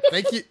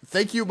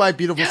 Thank you, my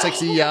beautiful,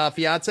 sexy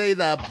fiance,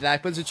 the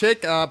Black Blizzard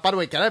chick. By the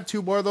way, can I have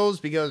 2 more of those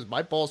because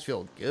my balls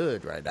feel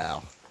good right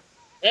now.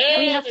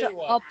 We have to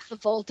up the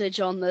voltage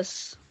on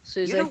this,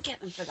 Suzie. You don't get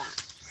them for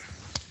that.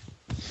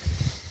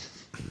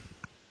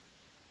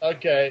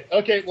 Okay.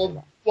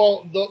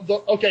 Well,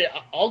 okay.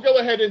 I'll go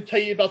ahead and tell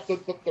you about the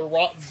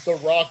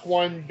rock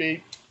one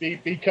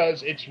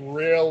because it's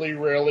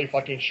really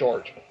fucking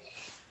short.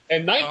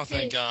 Oh,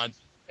 thank God.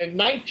 In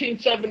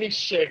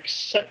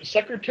 1976,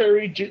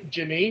 Secretary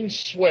Janine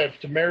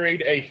Swift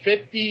married a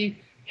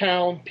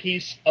 50-pound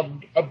piece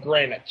of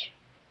granite.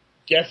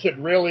 Guess it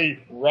really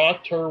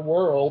rocked her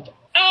world.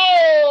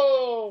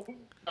 Oh!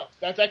 No,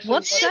 that's actually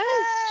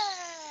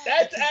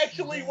That's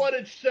actually what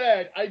it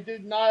said. I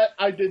did not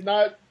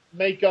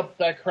make up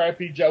that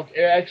crappy joke.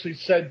 It actually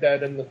said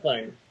that in the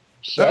thing.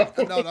 So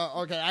No.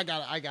 Okay, I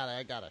got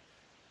it.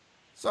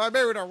 So I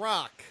married a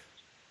rock.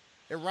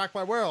 It rocked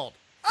my world.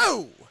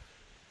 Oh!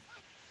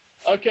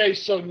 Okay,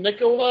 so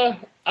Nichola,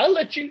 I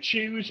let you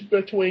choose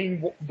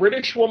between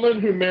British woman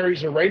who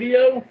marries a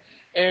radio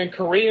and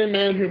Korean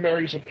man who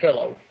marries a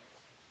pillow.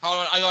 Hold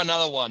on, I got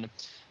another one.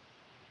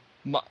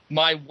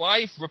 My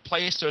wife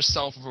replaced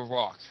herself with a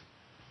rock.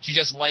 She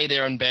just lay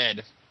there in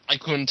bed. I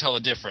couldn't tell the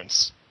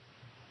difference.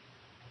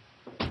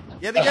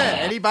 Yet again,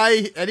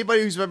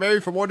 anybody who's been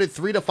married for more than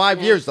 3 to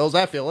 5 years knows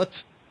that feeling.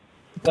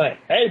 Like,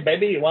 hey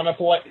baby, you want to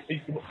play?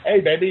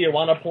 Hey baby, you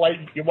want to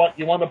play? You want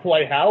to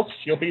play house?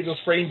 You'll be the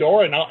screen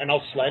door, and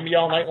I'll slam you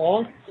all night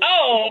long.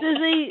 Oh,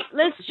 Suzie,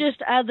 let's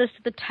just add this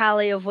to the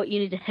tally of what you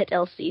need to hit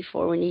LC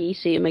for when you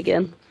see him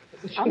again.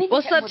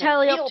 What's that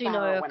tally up to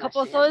now? A couple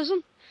of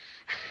thousand?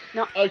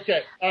 No.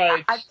 Okay. All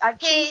right.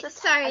 Hey,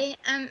 sorry,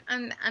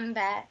 I'm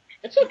back.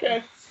 It's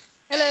okay.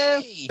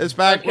 Hello. It's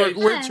back. Okay.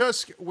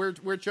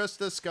 We're just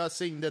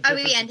discussing the. Are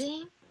we difference-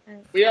 ending?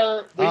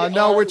 We're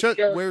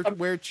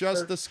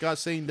just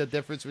discussing the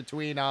difference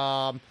between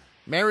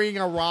marrying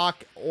a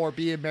rock or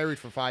being married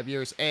for 5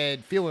 years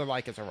and feeling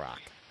like it's a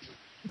rock.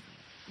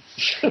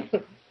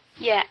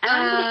 Yeah, and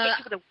I'm going to hit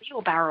you with a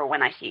wheelbarrow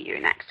when I see you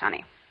next,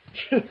 honey.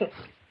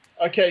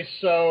 Okay,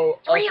 so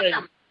Three of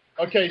them.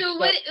 Okay. So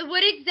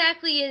what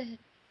exactly is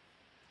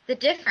the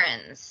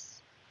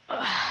difference?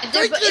 If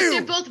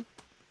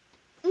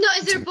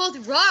they're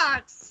both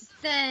rocks,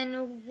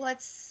 then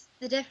what's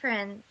the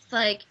difference?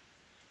 Like,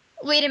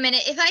 wait a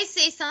minute. If I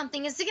say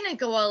something, is it gonna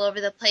go all over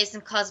the place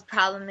and cause a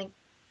problem?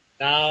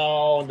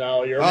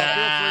 No, you're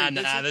right.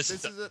 This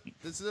is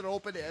an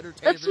open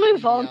entertainment. Let's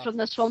move on from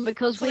this one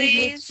because we've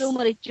made so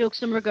many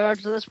jokes in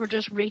regards to this. We're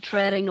just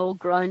retreading old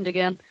ground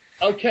again.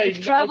 Okay.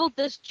 We've traveled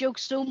this joke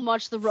so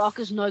much, the rock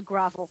is now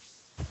gravel.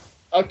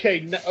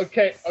 Okay,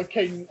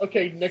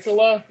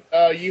 Nichola,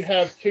 you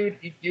have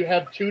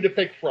two to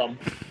pick from.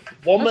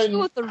 Let's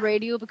go with the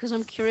radio because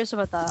I'm curious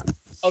about that.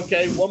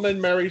 Okay,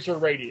 woman marries a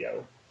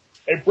radio.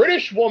 A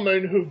British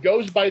woman who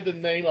goes by the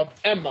name of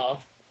Emma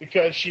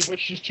because she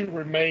wishes to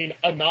remain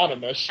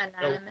anonymous.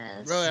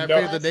 Really, I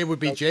figured the name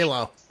would be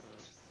J-Lo.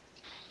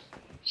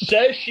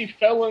 Says she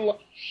fell in love.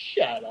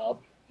 Shut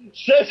up.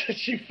 Says that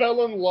she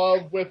fell in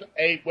love with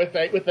a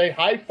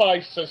hi-fi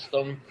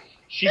system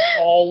she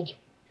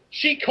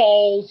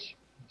calls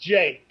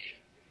Jake.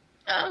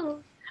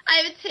 Oh, I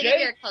have a teddy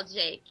bear called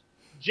Jake.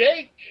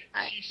 Jake,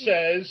 she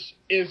says,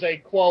 is a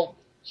quote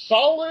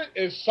solid,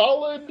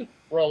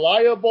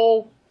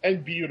 reliable,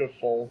 and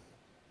beautiful.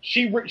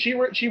 She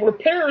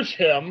repairs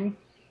him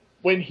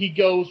when he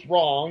goes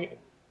wrong,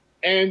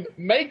 and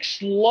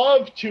makes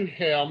love to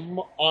him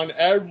on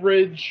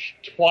average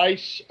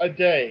twice a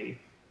day.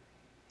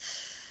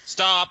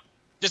 Stop.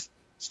 Just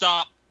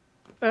stop.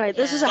 Alright,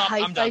 this is a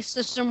hi-fi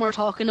system we're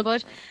talking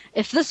about.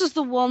 If this is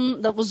the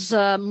one that was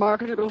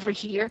marketed over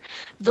here,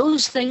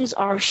 those things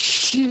are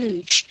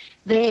huge.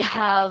 They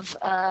have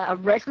a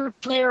record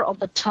player on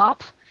the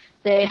top,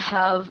 they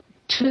have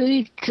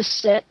 2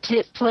 cassette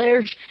tape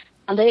players,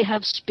 and they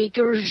have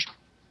speakers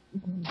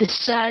this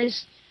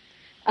size.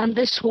 And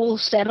this whole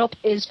setup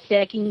is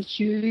fucking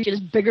huge. It's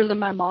bigger than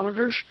my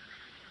monitors.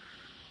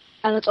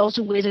 And it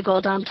also weighs a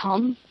goddamn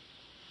ton.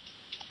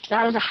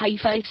 That is a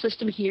hi-fi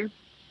system here.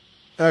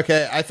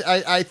 Okay,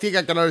 I think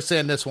I can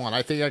understand this one.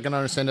 Well,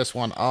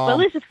 at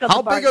least it's got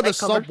how the big are the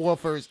covered.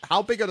 subwoofers?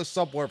 How big are the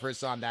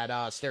subwoofers on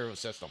that stereo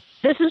system?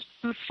 This is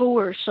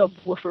 4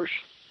 subwoofers.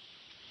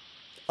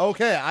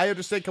 Okay, I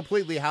understand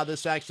completely how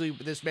this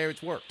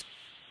marriage worked.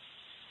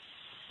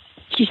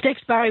 She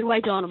sticks Barry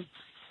White on him.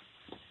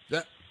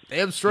 Yeah,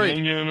 damn straight.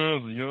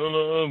 Let's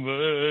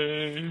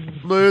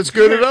Let's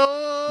get it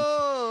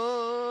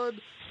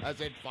on. As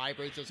it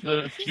vibrates.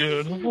 Let's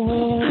get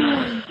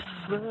on.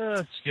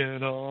 Let's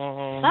get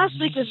on. Last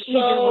week was easier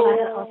when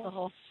I had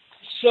alcohol.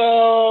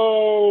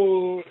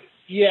 So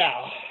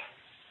yeah.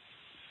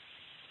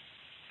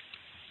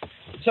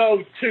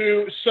 So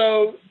to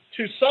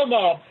sum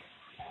up,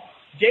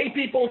 gay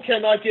people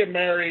cannot get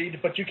married,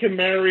 but you can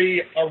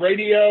marry a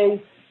radio,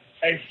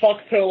 a fuck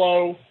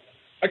pillow,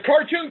 a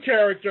cartoon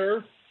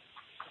character,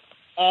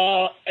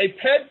 a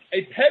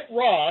pet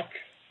rock,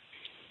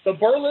 the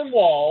Berlin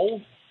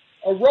Wall,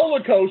 a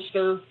roller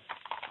coaster,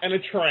 and a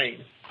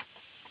train.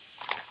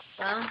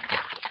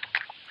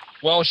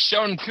 Well,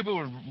 Sheldon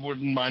Cooper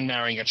wouldn't mind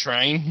marrying a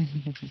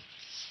train.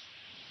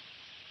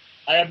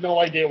 I have no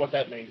idea what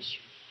that means.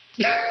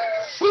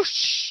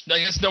 Whoosh! I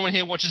guess no one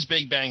here watches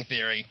Big Bang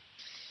Theory.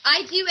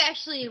 I do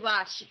actually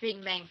watch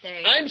Big Bang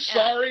Theory. I'm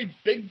sorry,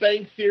 Big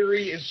Bang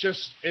Theory is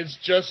just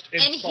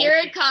insulting. And here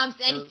it comes,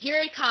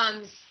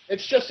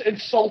 It's just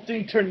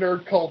insulting to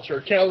nerd culture.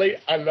 Kelly,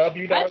 I love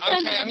you. Okay,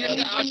 I'm going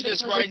to ask you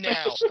this right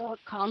now.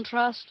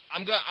 Contrast.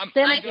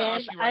 Then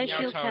again, I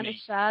feel kind of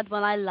sad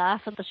when I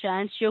laugh at the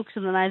science jokes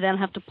and then I then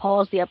have to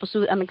pause the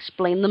episode and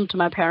explain them to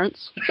my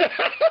parents.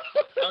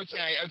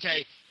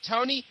 Okay.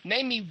 Tony,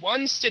 name me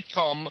one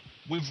sitcom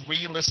with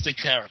realistic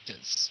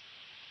characters.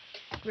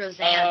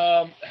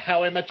 Roseanne.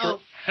 How I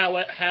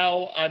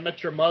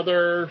Met Your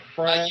Mother.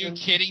 Friends. Are you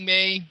kidding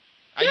me?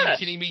 Are you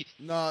kidding me?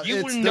 No,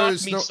 you would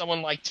not meet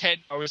someone like Ted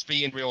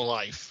Mosby in real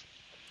life.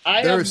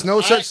 There is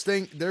no such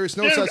thing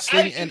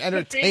in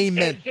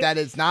entertainment that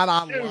is not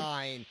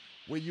online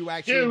where you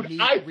actually meet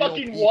I real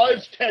fucking people.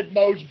 was Ted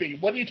Mosby.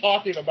 What are you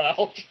talking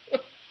about?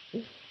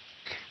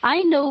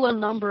 I know a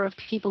number of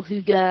people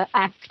who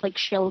act like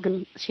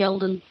Sheldon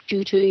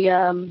due to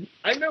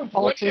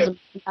autism,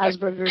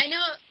 Asperger's.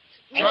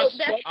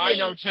 I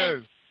know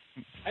too.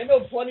 I know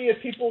plenty of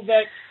people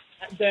that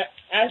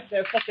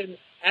fucking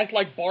act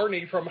like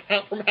Barney from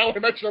How I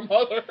Met Your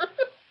Mother.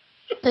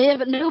 Yeah,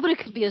 but nobody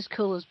could be as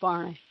cool as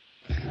Barney.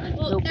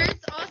 Well, there's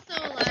also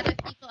a lot of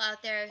people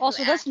out there who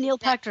Also, that's Neil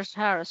Patrick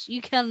Harris.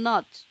 You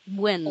cannot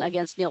win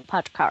against Neil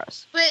Patrick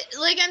Harris. But,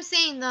 like I'm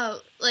saying, though,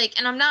 like,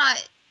 and I'm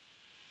not...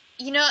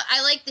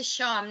 I like the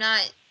show. I'm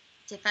not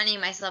defending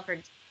myself for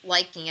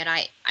liking it.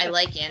 I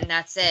like it, and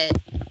that's it.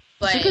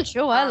 But, it's a good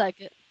show. I like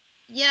it.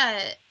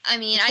 Yeah, I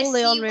mean, it's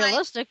totally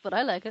unrealistic, but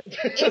I like it.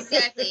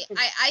 Exactly.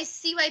 I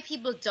see why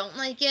people don't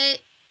like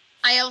it.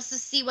 I also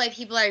see why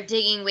people are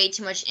digging way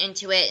too much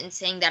into it and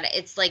saying that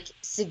it's, like,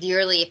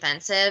 severely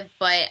offensive.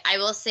 But I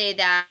will say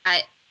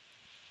that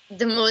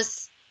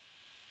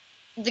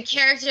the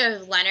character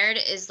of Leonard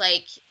is,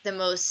 like, the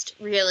most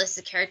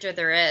realistic character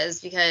there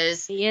is,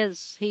 because... He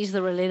is. He's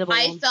the relatable one.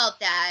 I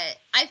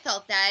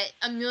felt that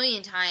a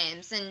million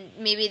times, and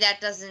maybe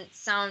that doesn't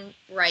sound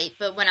right,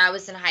 but when I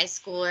was in high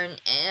school and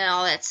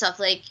all that stuff,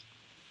 like,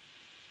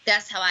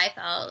 that's how I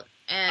felt.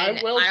 And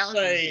I will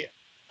say...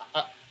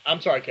 I'm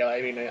sorry, Kelly.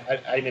 I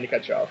didn't mean to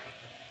cut you off.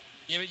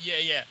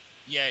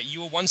 Yeah.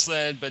 You were once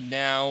Leonard, but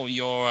now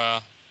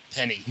you're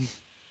Penny.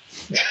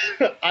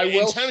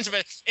 In terms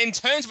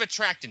of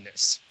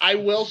attractiveness, I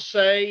will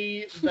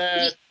say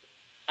that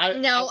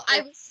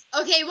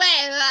okay.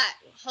 Wait,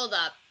 hold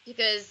up,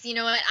 because you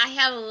know what? I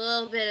have a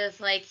little bit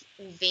of like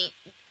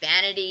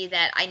vanity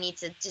that I need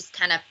to just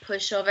kind of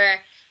push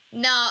over.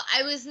 No,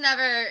 I was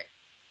never.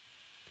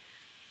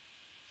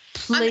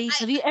 Please,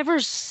 have you ever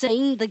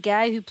seen the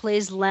guy who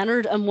plays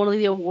Leonard in one of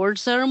the award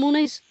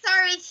ceremonies?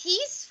 Sorry,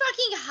 he's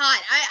fucking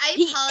hot. I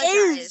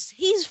apologize.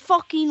 He's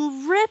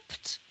fucking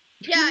ripped.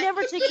 Yeah, he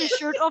never takes his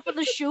shirt off at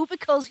the show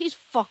because he's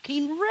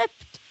fucking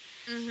ripped.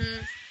 Mm-hmm.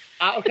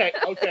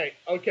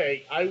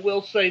 Okay. I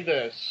will say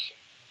this.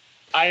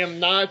 I am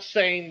not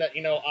saying that,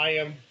 I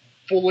am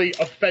fully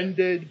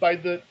offended by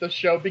the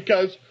show,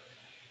 because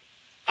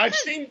I've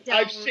seen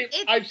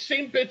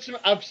bits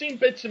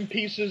and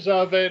pieces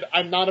of it.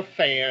 I'm not a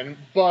fan,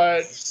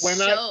 but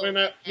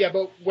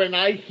when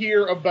I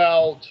hear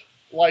about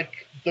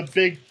like the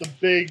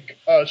big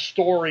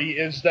story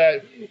is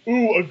that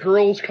a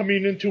girl's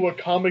coming into a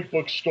comic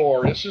book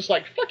store. It's just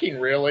like, fucking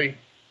really?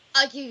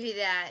 I'll give you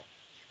that.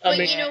 But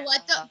you know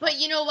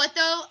what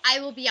though? I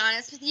will be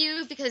honest with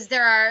you, because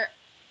there are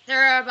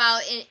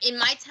about in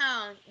my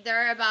town,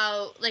 there are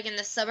about, like, in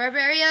the suburb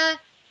area,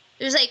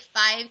 there's like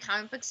 5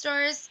 comic book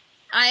stores.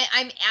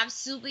 I'm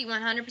absolutely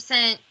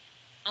 100%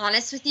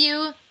 honest with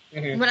you.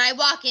 Mm-hmm. When I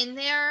walk in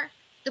there,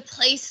 the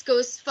place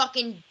goes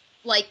fucking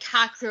like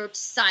cockroach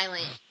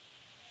silent.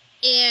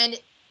 And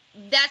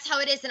that's how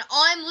it is. And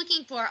all I'm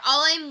looking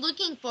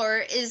for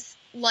is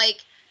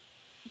like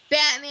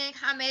Batman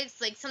comics,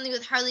 like something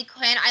with Harley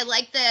Quinn. I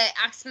like the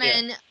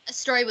X-Men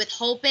story with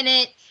Hope in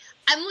it.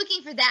 I'm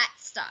looking for that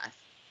stuff.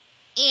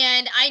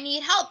 And I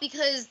need help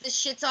because the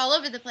shit's all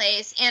over the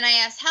place. And I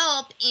ask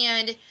help,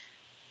 and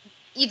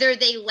either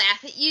they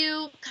laugh at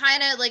you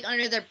kind of like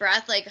under their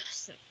breath, like,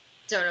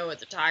 don't know what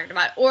they're talking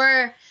about,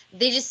 or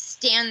they just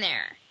stand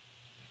there.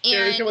 And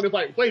there's someone who's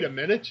like, wait a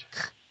minute.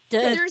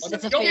 It's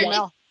a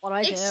female. What do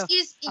I do?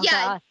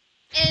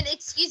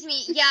 Excuse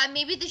me,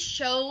 maybe the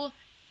show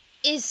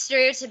is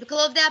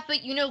stereotypical of that,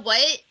 but you know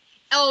what?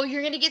 Oh,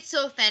 you're gonna get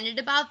so offended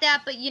about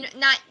that, but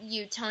not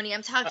you, Tony.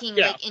 I'm talking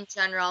like in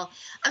general.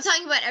 I'm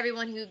talking about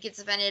everyone who gets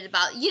offended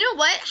about. You know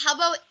what? How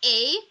about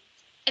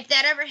if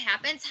that ever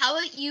happens, how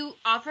about you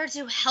offer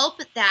to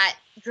help that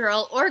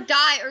girl or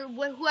guy or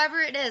whoever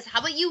it is? How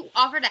about you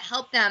offer to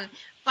help them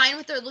find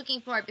what they're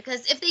looking for?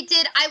 Because if they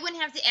did, I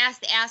wouldn't have to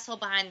ask the asshole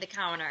behind the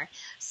counter.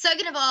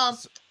 Second of all,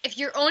 if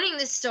you're owning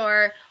this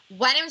store,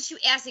 why don't you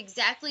ask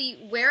exactly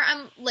where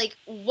I'm, like,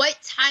 what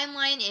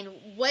timeline and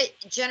what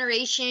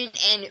generation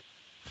and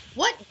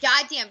what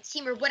goddamn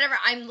team or whatever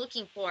I'm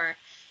looking for,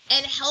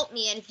 and help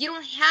me. And if you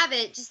don't have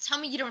it, just tell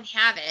me you don't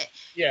have it.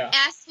 Yeah.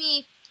 Ask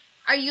me,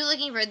 are you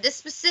looking for this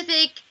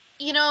specific,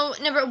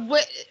 number?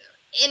 What?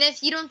 And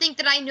if you don't think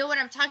that I know what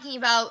I'm talking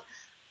about,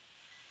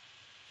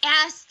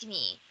 ask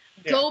me.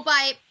 Yeah. Go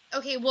by.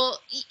 Okay, well,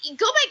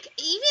 go by.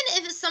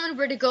 Even if someone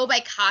were to go by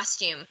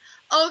costume.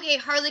 Okay,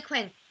 Harley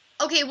Quinn.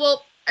 Okay,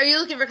 well, are you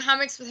looking for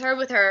comics with her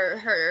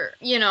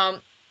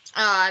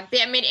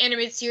Batman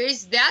animated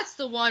series? That's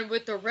the one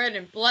with the red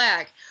and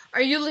black.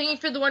 Are you looking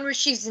for the one where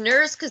she's a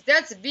nurse? Because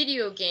that's a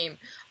video game.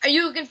 Are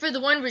you looking for the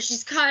one where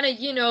she's kind of,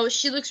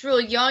 she looks real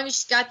young?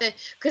 She's got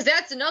because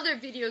that's another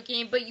video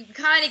game, but you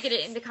kind of get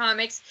it in the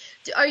comics.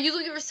 Are you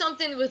looking for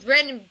something with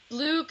red and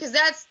blue? Because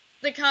that's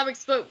the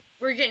comics, but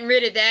we're getting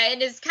rid of that,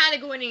 and it's kind of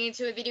going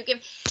into a video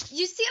game.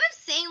 You see what I'm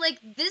saying? Like,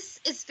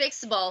 this is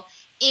fixable,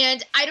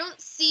 and I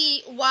don't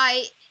see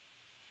why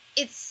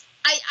it's...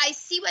 I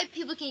see why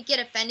people can get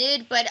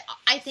offended, but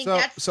I think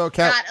that's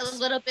got a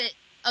little bit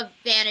of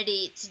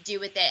vanity to do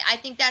with it. I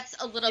think that's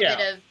a little bit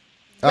of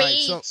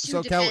way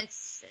too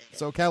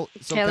defensive.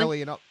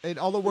 Kelly, in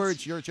other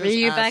words, you're just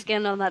you're back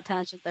in on that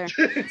tangent there.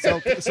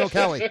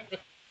 Kelly,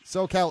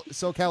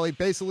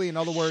 basically, in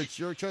other words,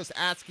 you're just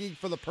asking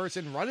for the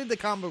person running the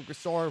comic book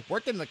store,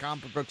 working the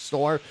comic book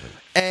store,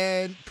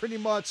 and pretty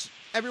much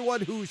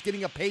everyone who's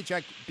getting a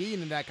paycheck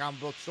being in that comic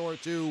book store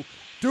to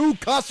do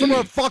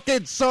customer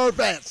fucking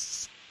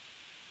service.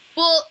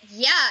 Well,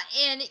 yeah,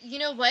 and you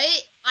know what?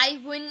 I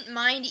wouldn't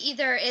mind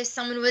either if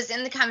someone was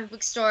in the comic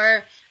book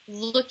store,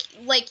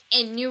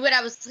 and knew what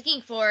I was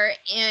looking for,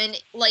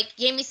 and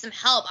gave me some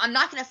help. I'm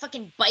not gonna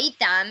fucking bite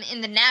them in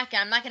the neck,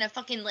 and I'm not gonna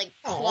fucking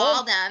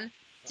claw them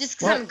just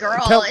because I'm a girl.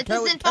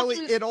 Kelly,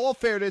 in all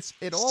fairness,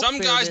 some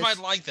guys might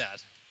like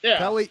that. Yeah.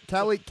 Kelly,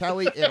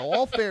 in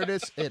all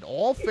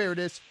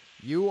fairness,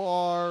 you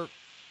are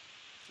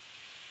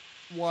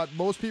what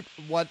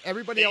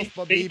everybody else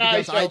but me,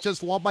 because I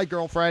just love my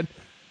girlfriend.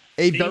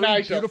 A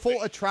very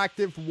beautiful,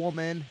 attractive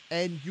woman,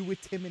 and you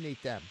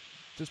intimidate them.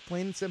 Just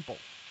plain and simple.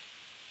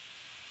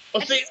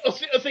 See,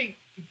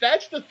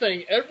 that's the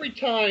thing. Every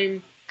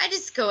time... I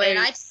just go in.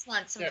 I just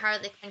want some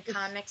Harley Quinn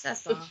comics,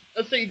 that's all.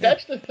 See,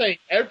 that's the thing.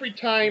 Every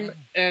time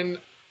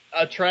an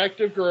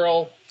attractive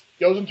girl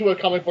goes into a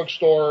comic book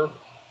store,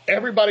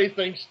 everybody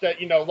thinks that,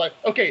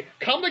 okay,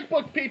 comic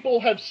book people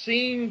have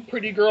seen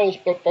pretty girls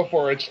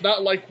before. It's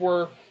not like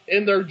we're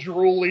in there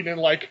drooling and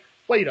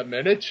wait a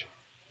minute.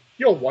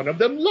 You're one of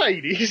them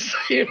ladies,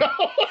 No, and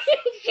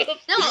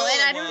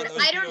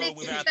I don't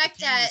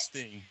expect that.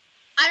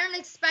 I don't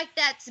expect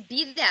that to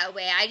be that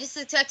way. I just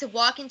expect to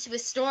walk into a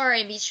store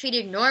and be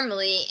treated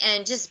normally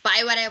and just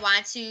buy what I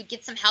want to,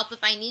 get some help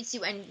if I need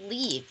to, and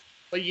leave.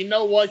 But you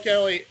know what,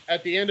 Kelly?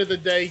 At the end of the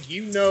day,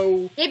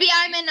 Maybe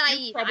I'm a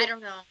naive. I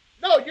don't know.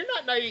 No, you're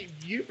not naive.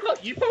 You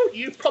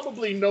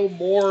probably know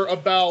more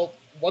about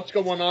what's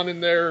going on in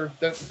there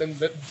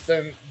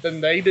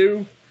than they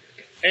do,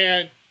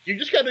 and you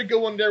just got to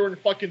go in there and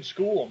fucking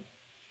school them.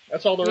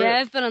 That's all there is. Yeah,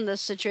 I've been in this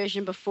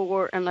situation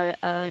before in a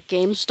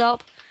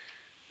GameStop.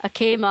 I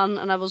came on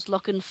and I was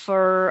looking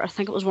for, I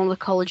think it was one of the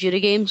Call of Duty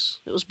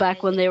games. It was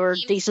back when they were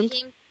decent.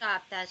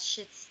 GameStop, that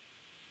shit's...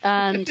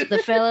 And the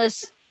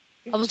fellas,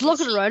 I was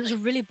looking around, it was a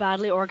really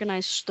badly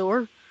organised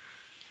store.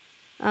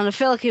 And a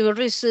fella came over,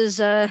 he says,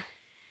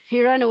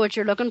 here, I know what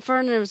you're looking for.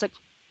 And I was like,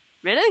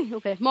 really?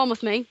 Okay, come on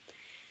with me.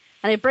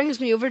 And he brings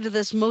me over to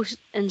this most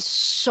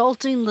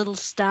insulting little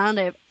stand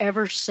I've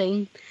ever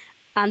seen.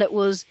 And it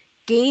was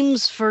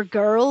Games for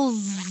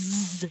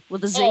Girls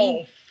with a Z.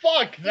 Oh,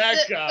 fuck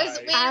that guy.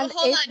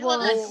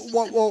 Hold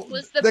on.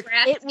 Was the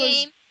Brat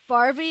game?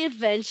 Barbie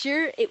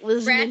Adventure. It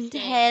was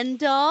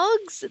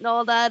Nintendogs and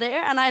all that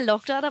there. And I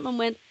looked at him and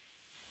went,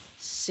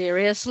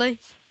 seriously?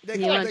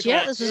 And he went,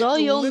 yeah, this is all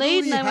you'll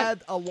need. And I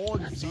had a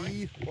long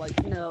Z,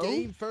 no.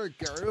 Game for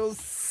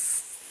Girls.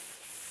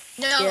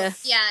 No,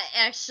 yeah,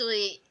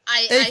 actually,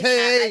 I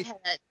had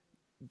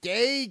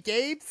gay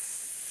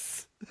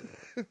games.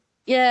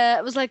 Yeah,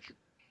 it was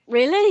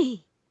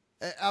really?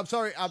 I'm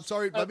sorry.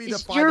 Let me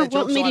define you're that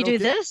joke. Wanting me to do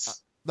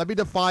this? Let me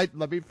define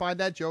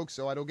that joke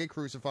so I don't get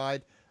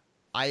crucified.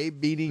 I am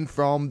meaning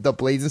from the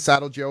Blazing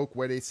Saddle joke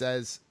where they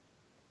says,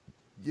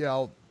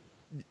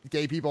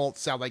 gay people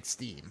sound like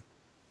steam.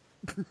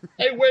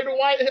 Hey, where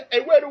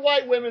do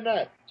white women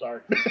at?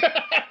 Sorry.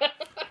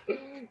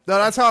 No,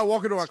 that's how I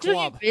walk into a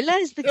club. Do you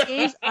realize the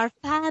gays are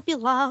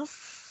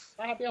fabulous?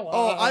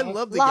 Oh, I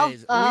love the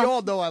gays. We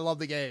all know I love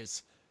the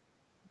gays.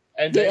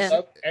 And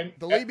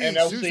believe me,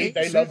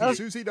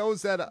 Suzie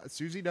knows that.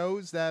 Suzie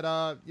knows that.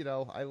 I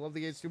love the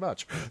gays too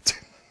much.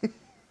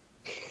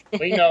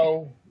 We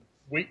know.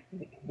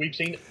 we've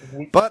seen.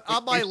 But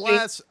on my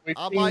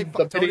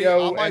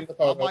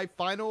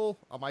final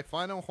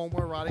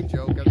homoerotic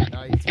joke of the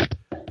night,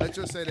 let's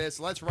just say this.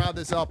 Let's round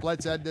this up.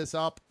 Let's end this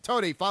up.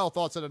 Tony, final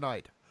thoughts of the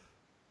night.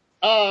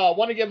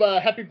 Want to give a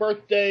happy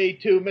birthday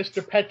to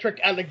Mr. Patrick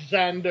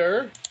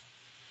Alexander.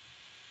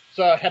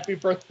 So happy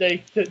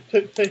birthday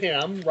to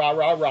him. Rah,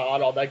 rah, rah,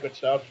 and all that good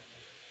stuff.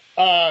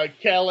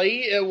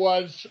 Kelly, it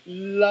was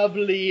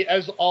lovely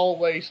as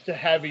always to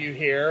have you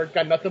here.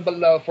 Got nothing but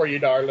love for you,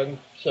 darling.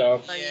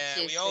 So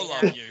yeah, we all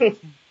love you.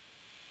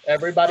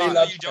 Everybody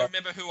loves you. You don't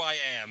remember who I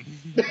am.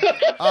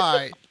 All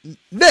right,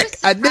 Nick,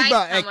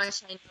 Enigma. How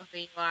much I know who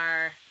you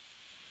are.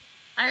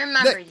 I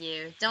remember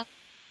you. Don't.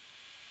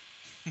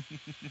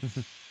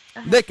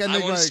 Nick,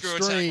 Enigma I'm on Screw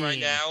Attack Extreme. right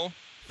now.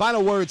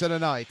 Final words of the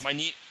night.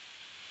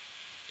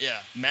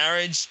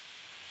 Marriage,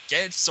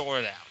 get it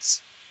sorted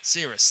out.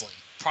 Seriously,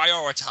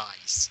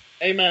 prioritize.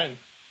 Amen.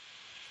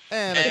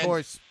 And of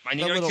course, my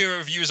Neo Kira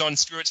review is on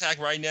Screw Attack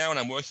right now, and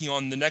I'm working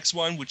on the next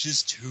one, which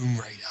is Tomb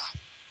Raider.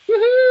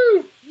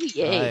 Woohoo!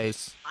 Yay.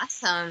 Nice.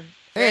 Awesome.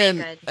 Very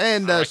good.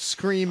 And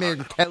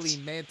screaming Kelly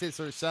Mantis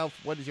herself.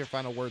 What is your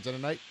final words of the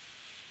night?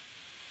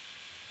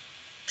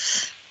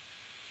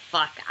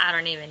 Fuck, I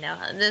don't even know.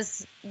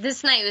 This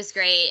night was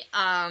great.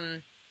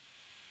 Sexism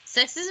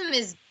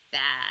is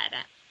bad.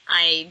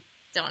 I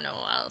don't know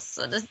what else.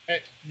 So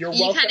you're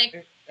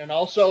welcome. And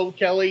also,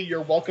 Kelly,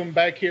 you're welcome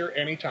back here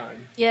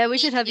anytime. Yeah, we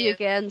should have you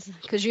again,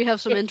 because you have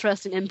some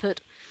interesting input.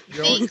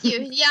 Thank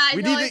you. Yeah, I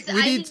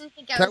didn't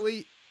think I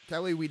was...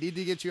 Kelly, we need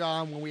to get you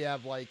on when we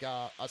have, like,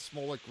 a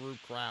smaller group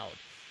crowd.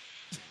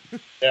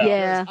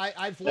 Yeah.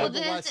 I've learned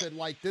the lesson,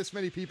 like, this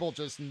many people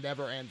just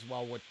never ends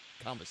well with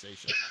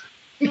conversation.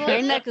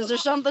 Hey, Nick, is there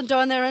something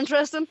down there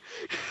interesting?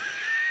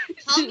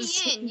 Call me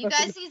in. You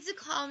guys need to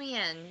call me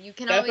in. You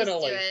can always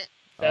do it.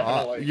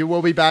 Definitely. You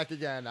will be back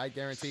again, I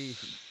guarantee.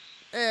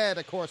 And,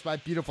 of course, my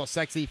beautiful,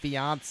 sexy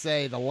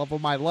fiance, the love of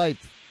my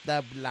life,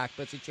 that black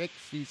bitchy chick,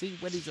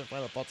 Suzie. What is your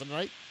final thoughts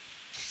tonight?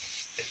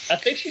 I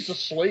think she's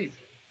asleep.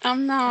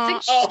 I'm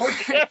not.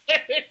 Okay.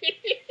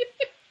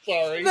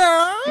 Sorry.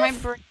 No.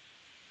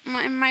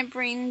 My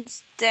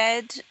brain's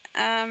dead.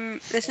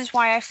 This is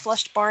why I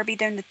flushed Barbie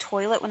down the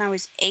toilet when I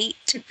was 8.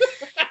 Good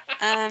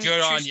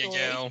on you,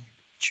 girl.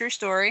 True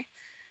story.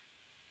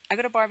 I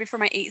got a Barbie for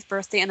my 8th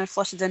birthday, and I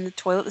flushed it down the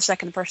toilet the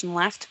second the person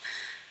left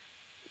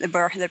the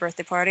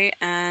birthday party,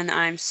 and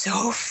I'm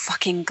so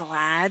fucking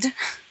glad.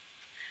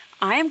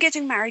 I am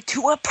getting married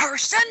to a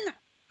person.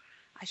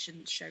 I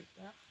shouldn't shout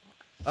that.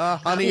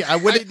 Honey, I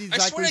wouldn't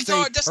exactly I swear to say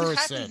God,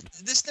 person.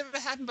 This never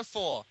happened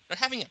before. But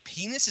having a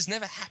penis has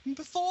never happened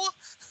before.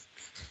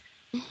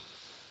 In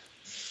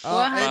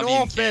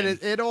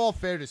all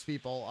fairness,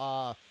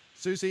 people,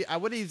 Suzie, I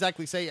wouldn't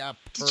exactly say a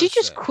person. Did you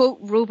just quote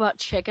Robot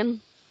Chicken?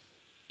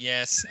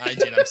 Yes, I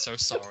did. I'm so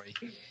sorry.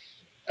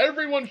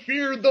 Everyone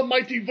feared the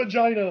mighty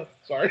vagina.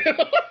 Sorry.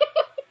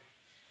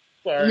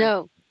 Sorry.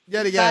 No.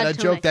 Yet again, a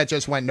joke that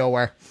just went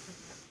nowhere.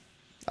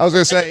 I was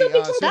going to say,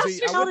 Suzie,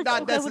 I would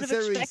not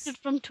necessarily... have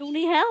expected from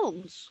Tony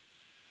Helms.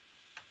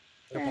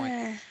 Good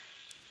point.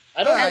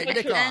 I don't Alright,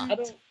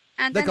 Nichola.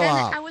 And then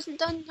I wasn't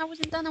done. I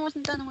wasn't done.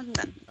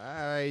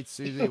 Alright,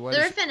 Suzie, what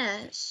Let her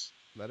finish.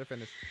 Let her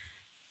finish.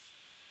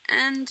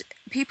 And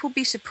people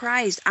be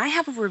surprised. I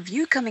have a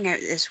review coming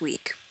out this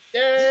week.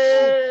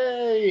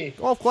 Yay!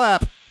 Golf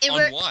clap.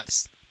 On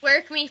what?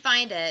 Where can we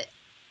find it?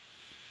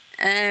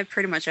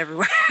 Pretty much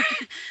everywhere.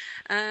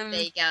 There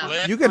you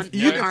go. You can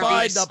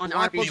find the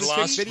Black RBs.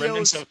 Buzz's Chick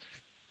videos.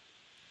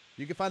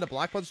 You can find the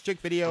Black Buzz's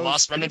Chick videos.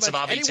 Lost remnants of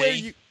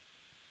RBT.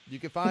 You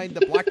can find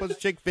the Black Buzz's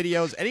Chick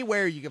videos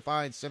anywhere you can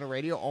find Center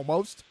Radio,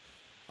 almost.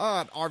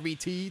 On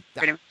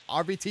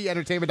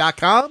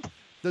RVTentertainment.com,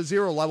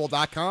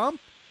 thezerolevel.com,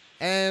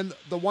 and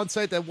the one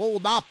site that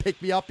will not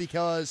pick me up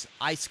because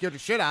I scared the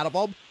shit out of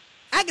them,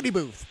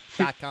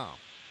 agonybooth.com.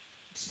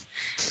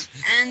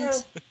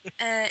 And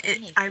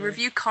I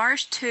review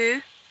Cars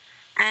 2,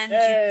 and you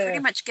pretty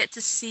much get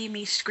to see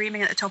me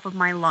screaming at the top of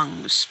my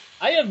lungs.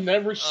 I have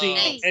never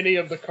seen any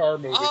of the car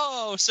movies.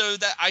 Oh, so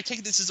that I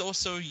take this is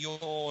also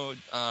your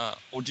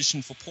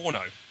audition for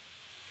porno.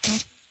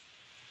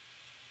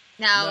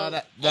 No,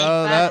 Nick.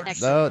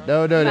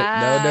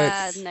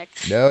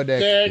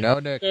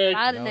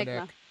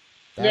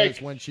 That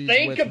is when she's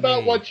think with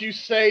about me. what you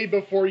say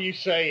before you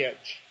say it.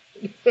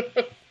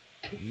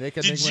 Nick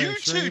Did Enigma you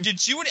Extreme. too?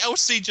 Did you and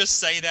Elsie just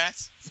say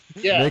that?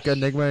 Yeah. Nick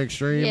Enigma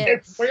Extreme. Yeah.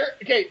 If we're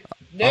okay,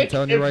 Nick, I'm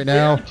telling you right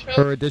now,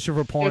 her audition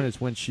for porn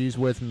is when she's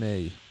with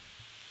me.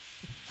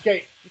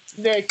 Okay,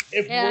 Nick.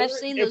 I've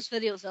seen those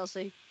videos,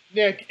 Elsie.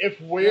 Nick, if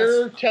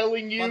we're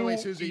telling you By the way,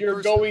 Suzie,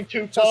 you're going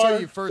too just far, so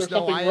you first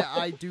know,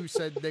 I do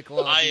send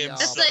Nichola I am the,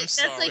 so That's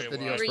sorry. like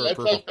videos three for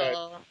approval.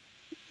 people.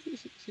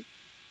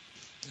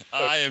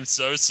 I am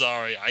so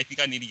sorry. I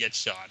think I need to get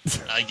shot.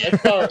 I get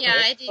it. Yeah,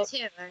 I do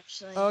too,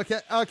 actually.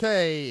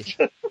 Okay.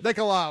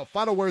 Nichola,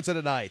 final words of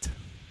the night.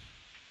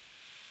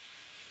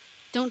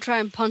 Don't try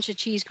and punch a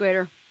cheese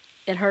grater.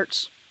 It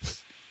hurts.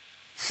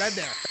 Stand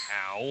there.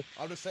 Ow.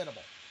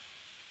 Understandable.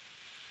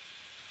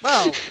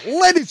 Well,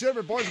 ladies and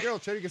gentlemen, boys and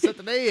girls, children, consent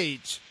and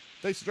age.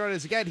 Thanks for joining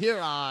us again here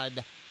on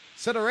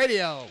Center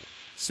Radio.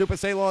 Super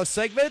St. Louis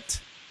segment.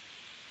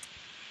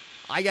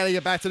 I got to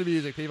get back to the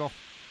music, people.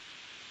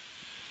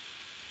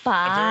 Bye.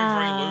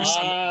 I'm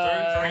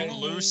very, very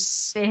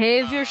loose.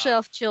 Behave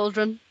yourself,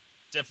 children.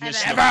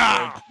 Definition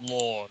of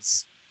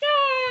laws.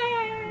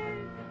 Yay!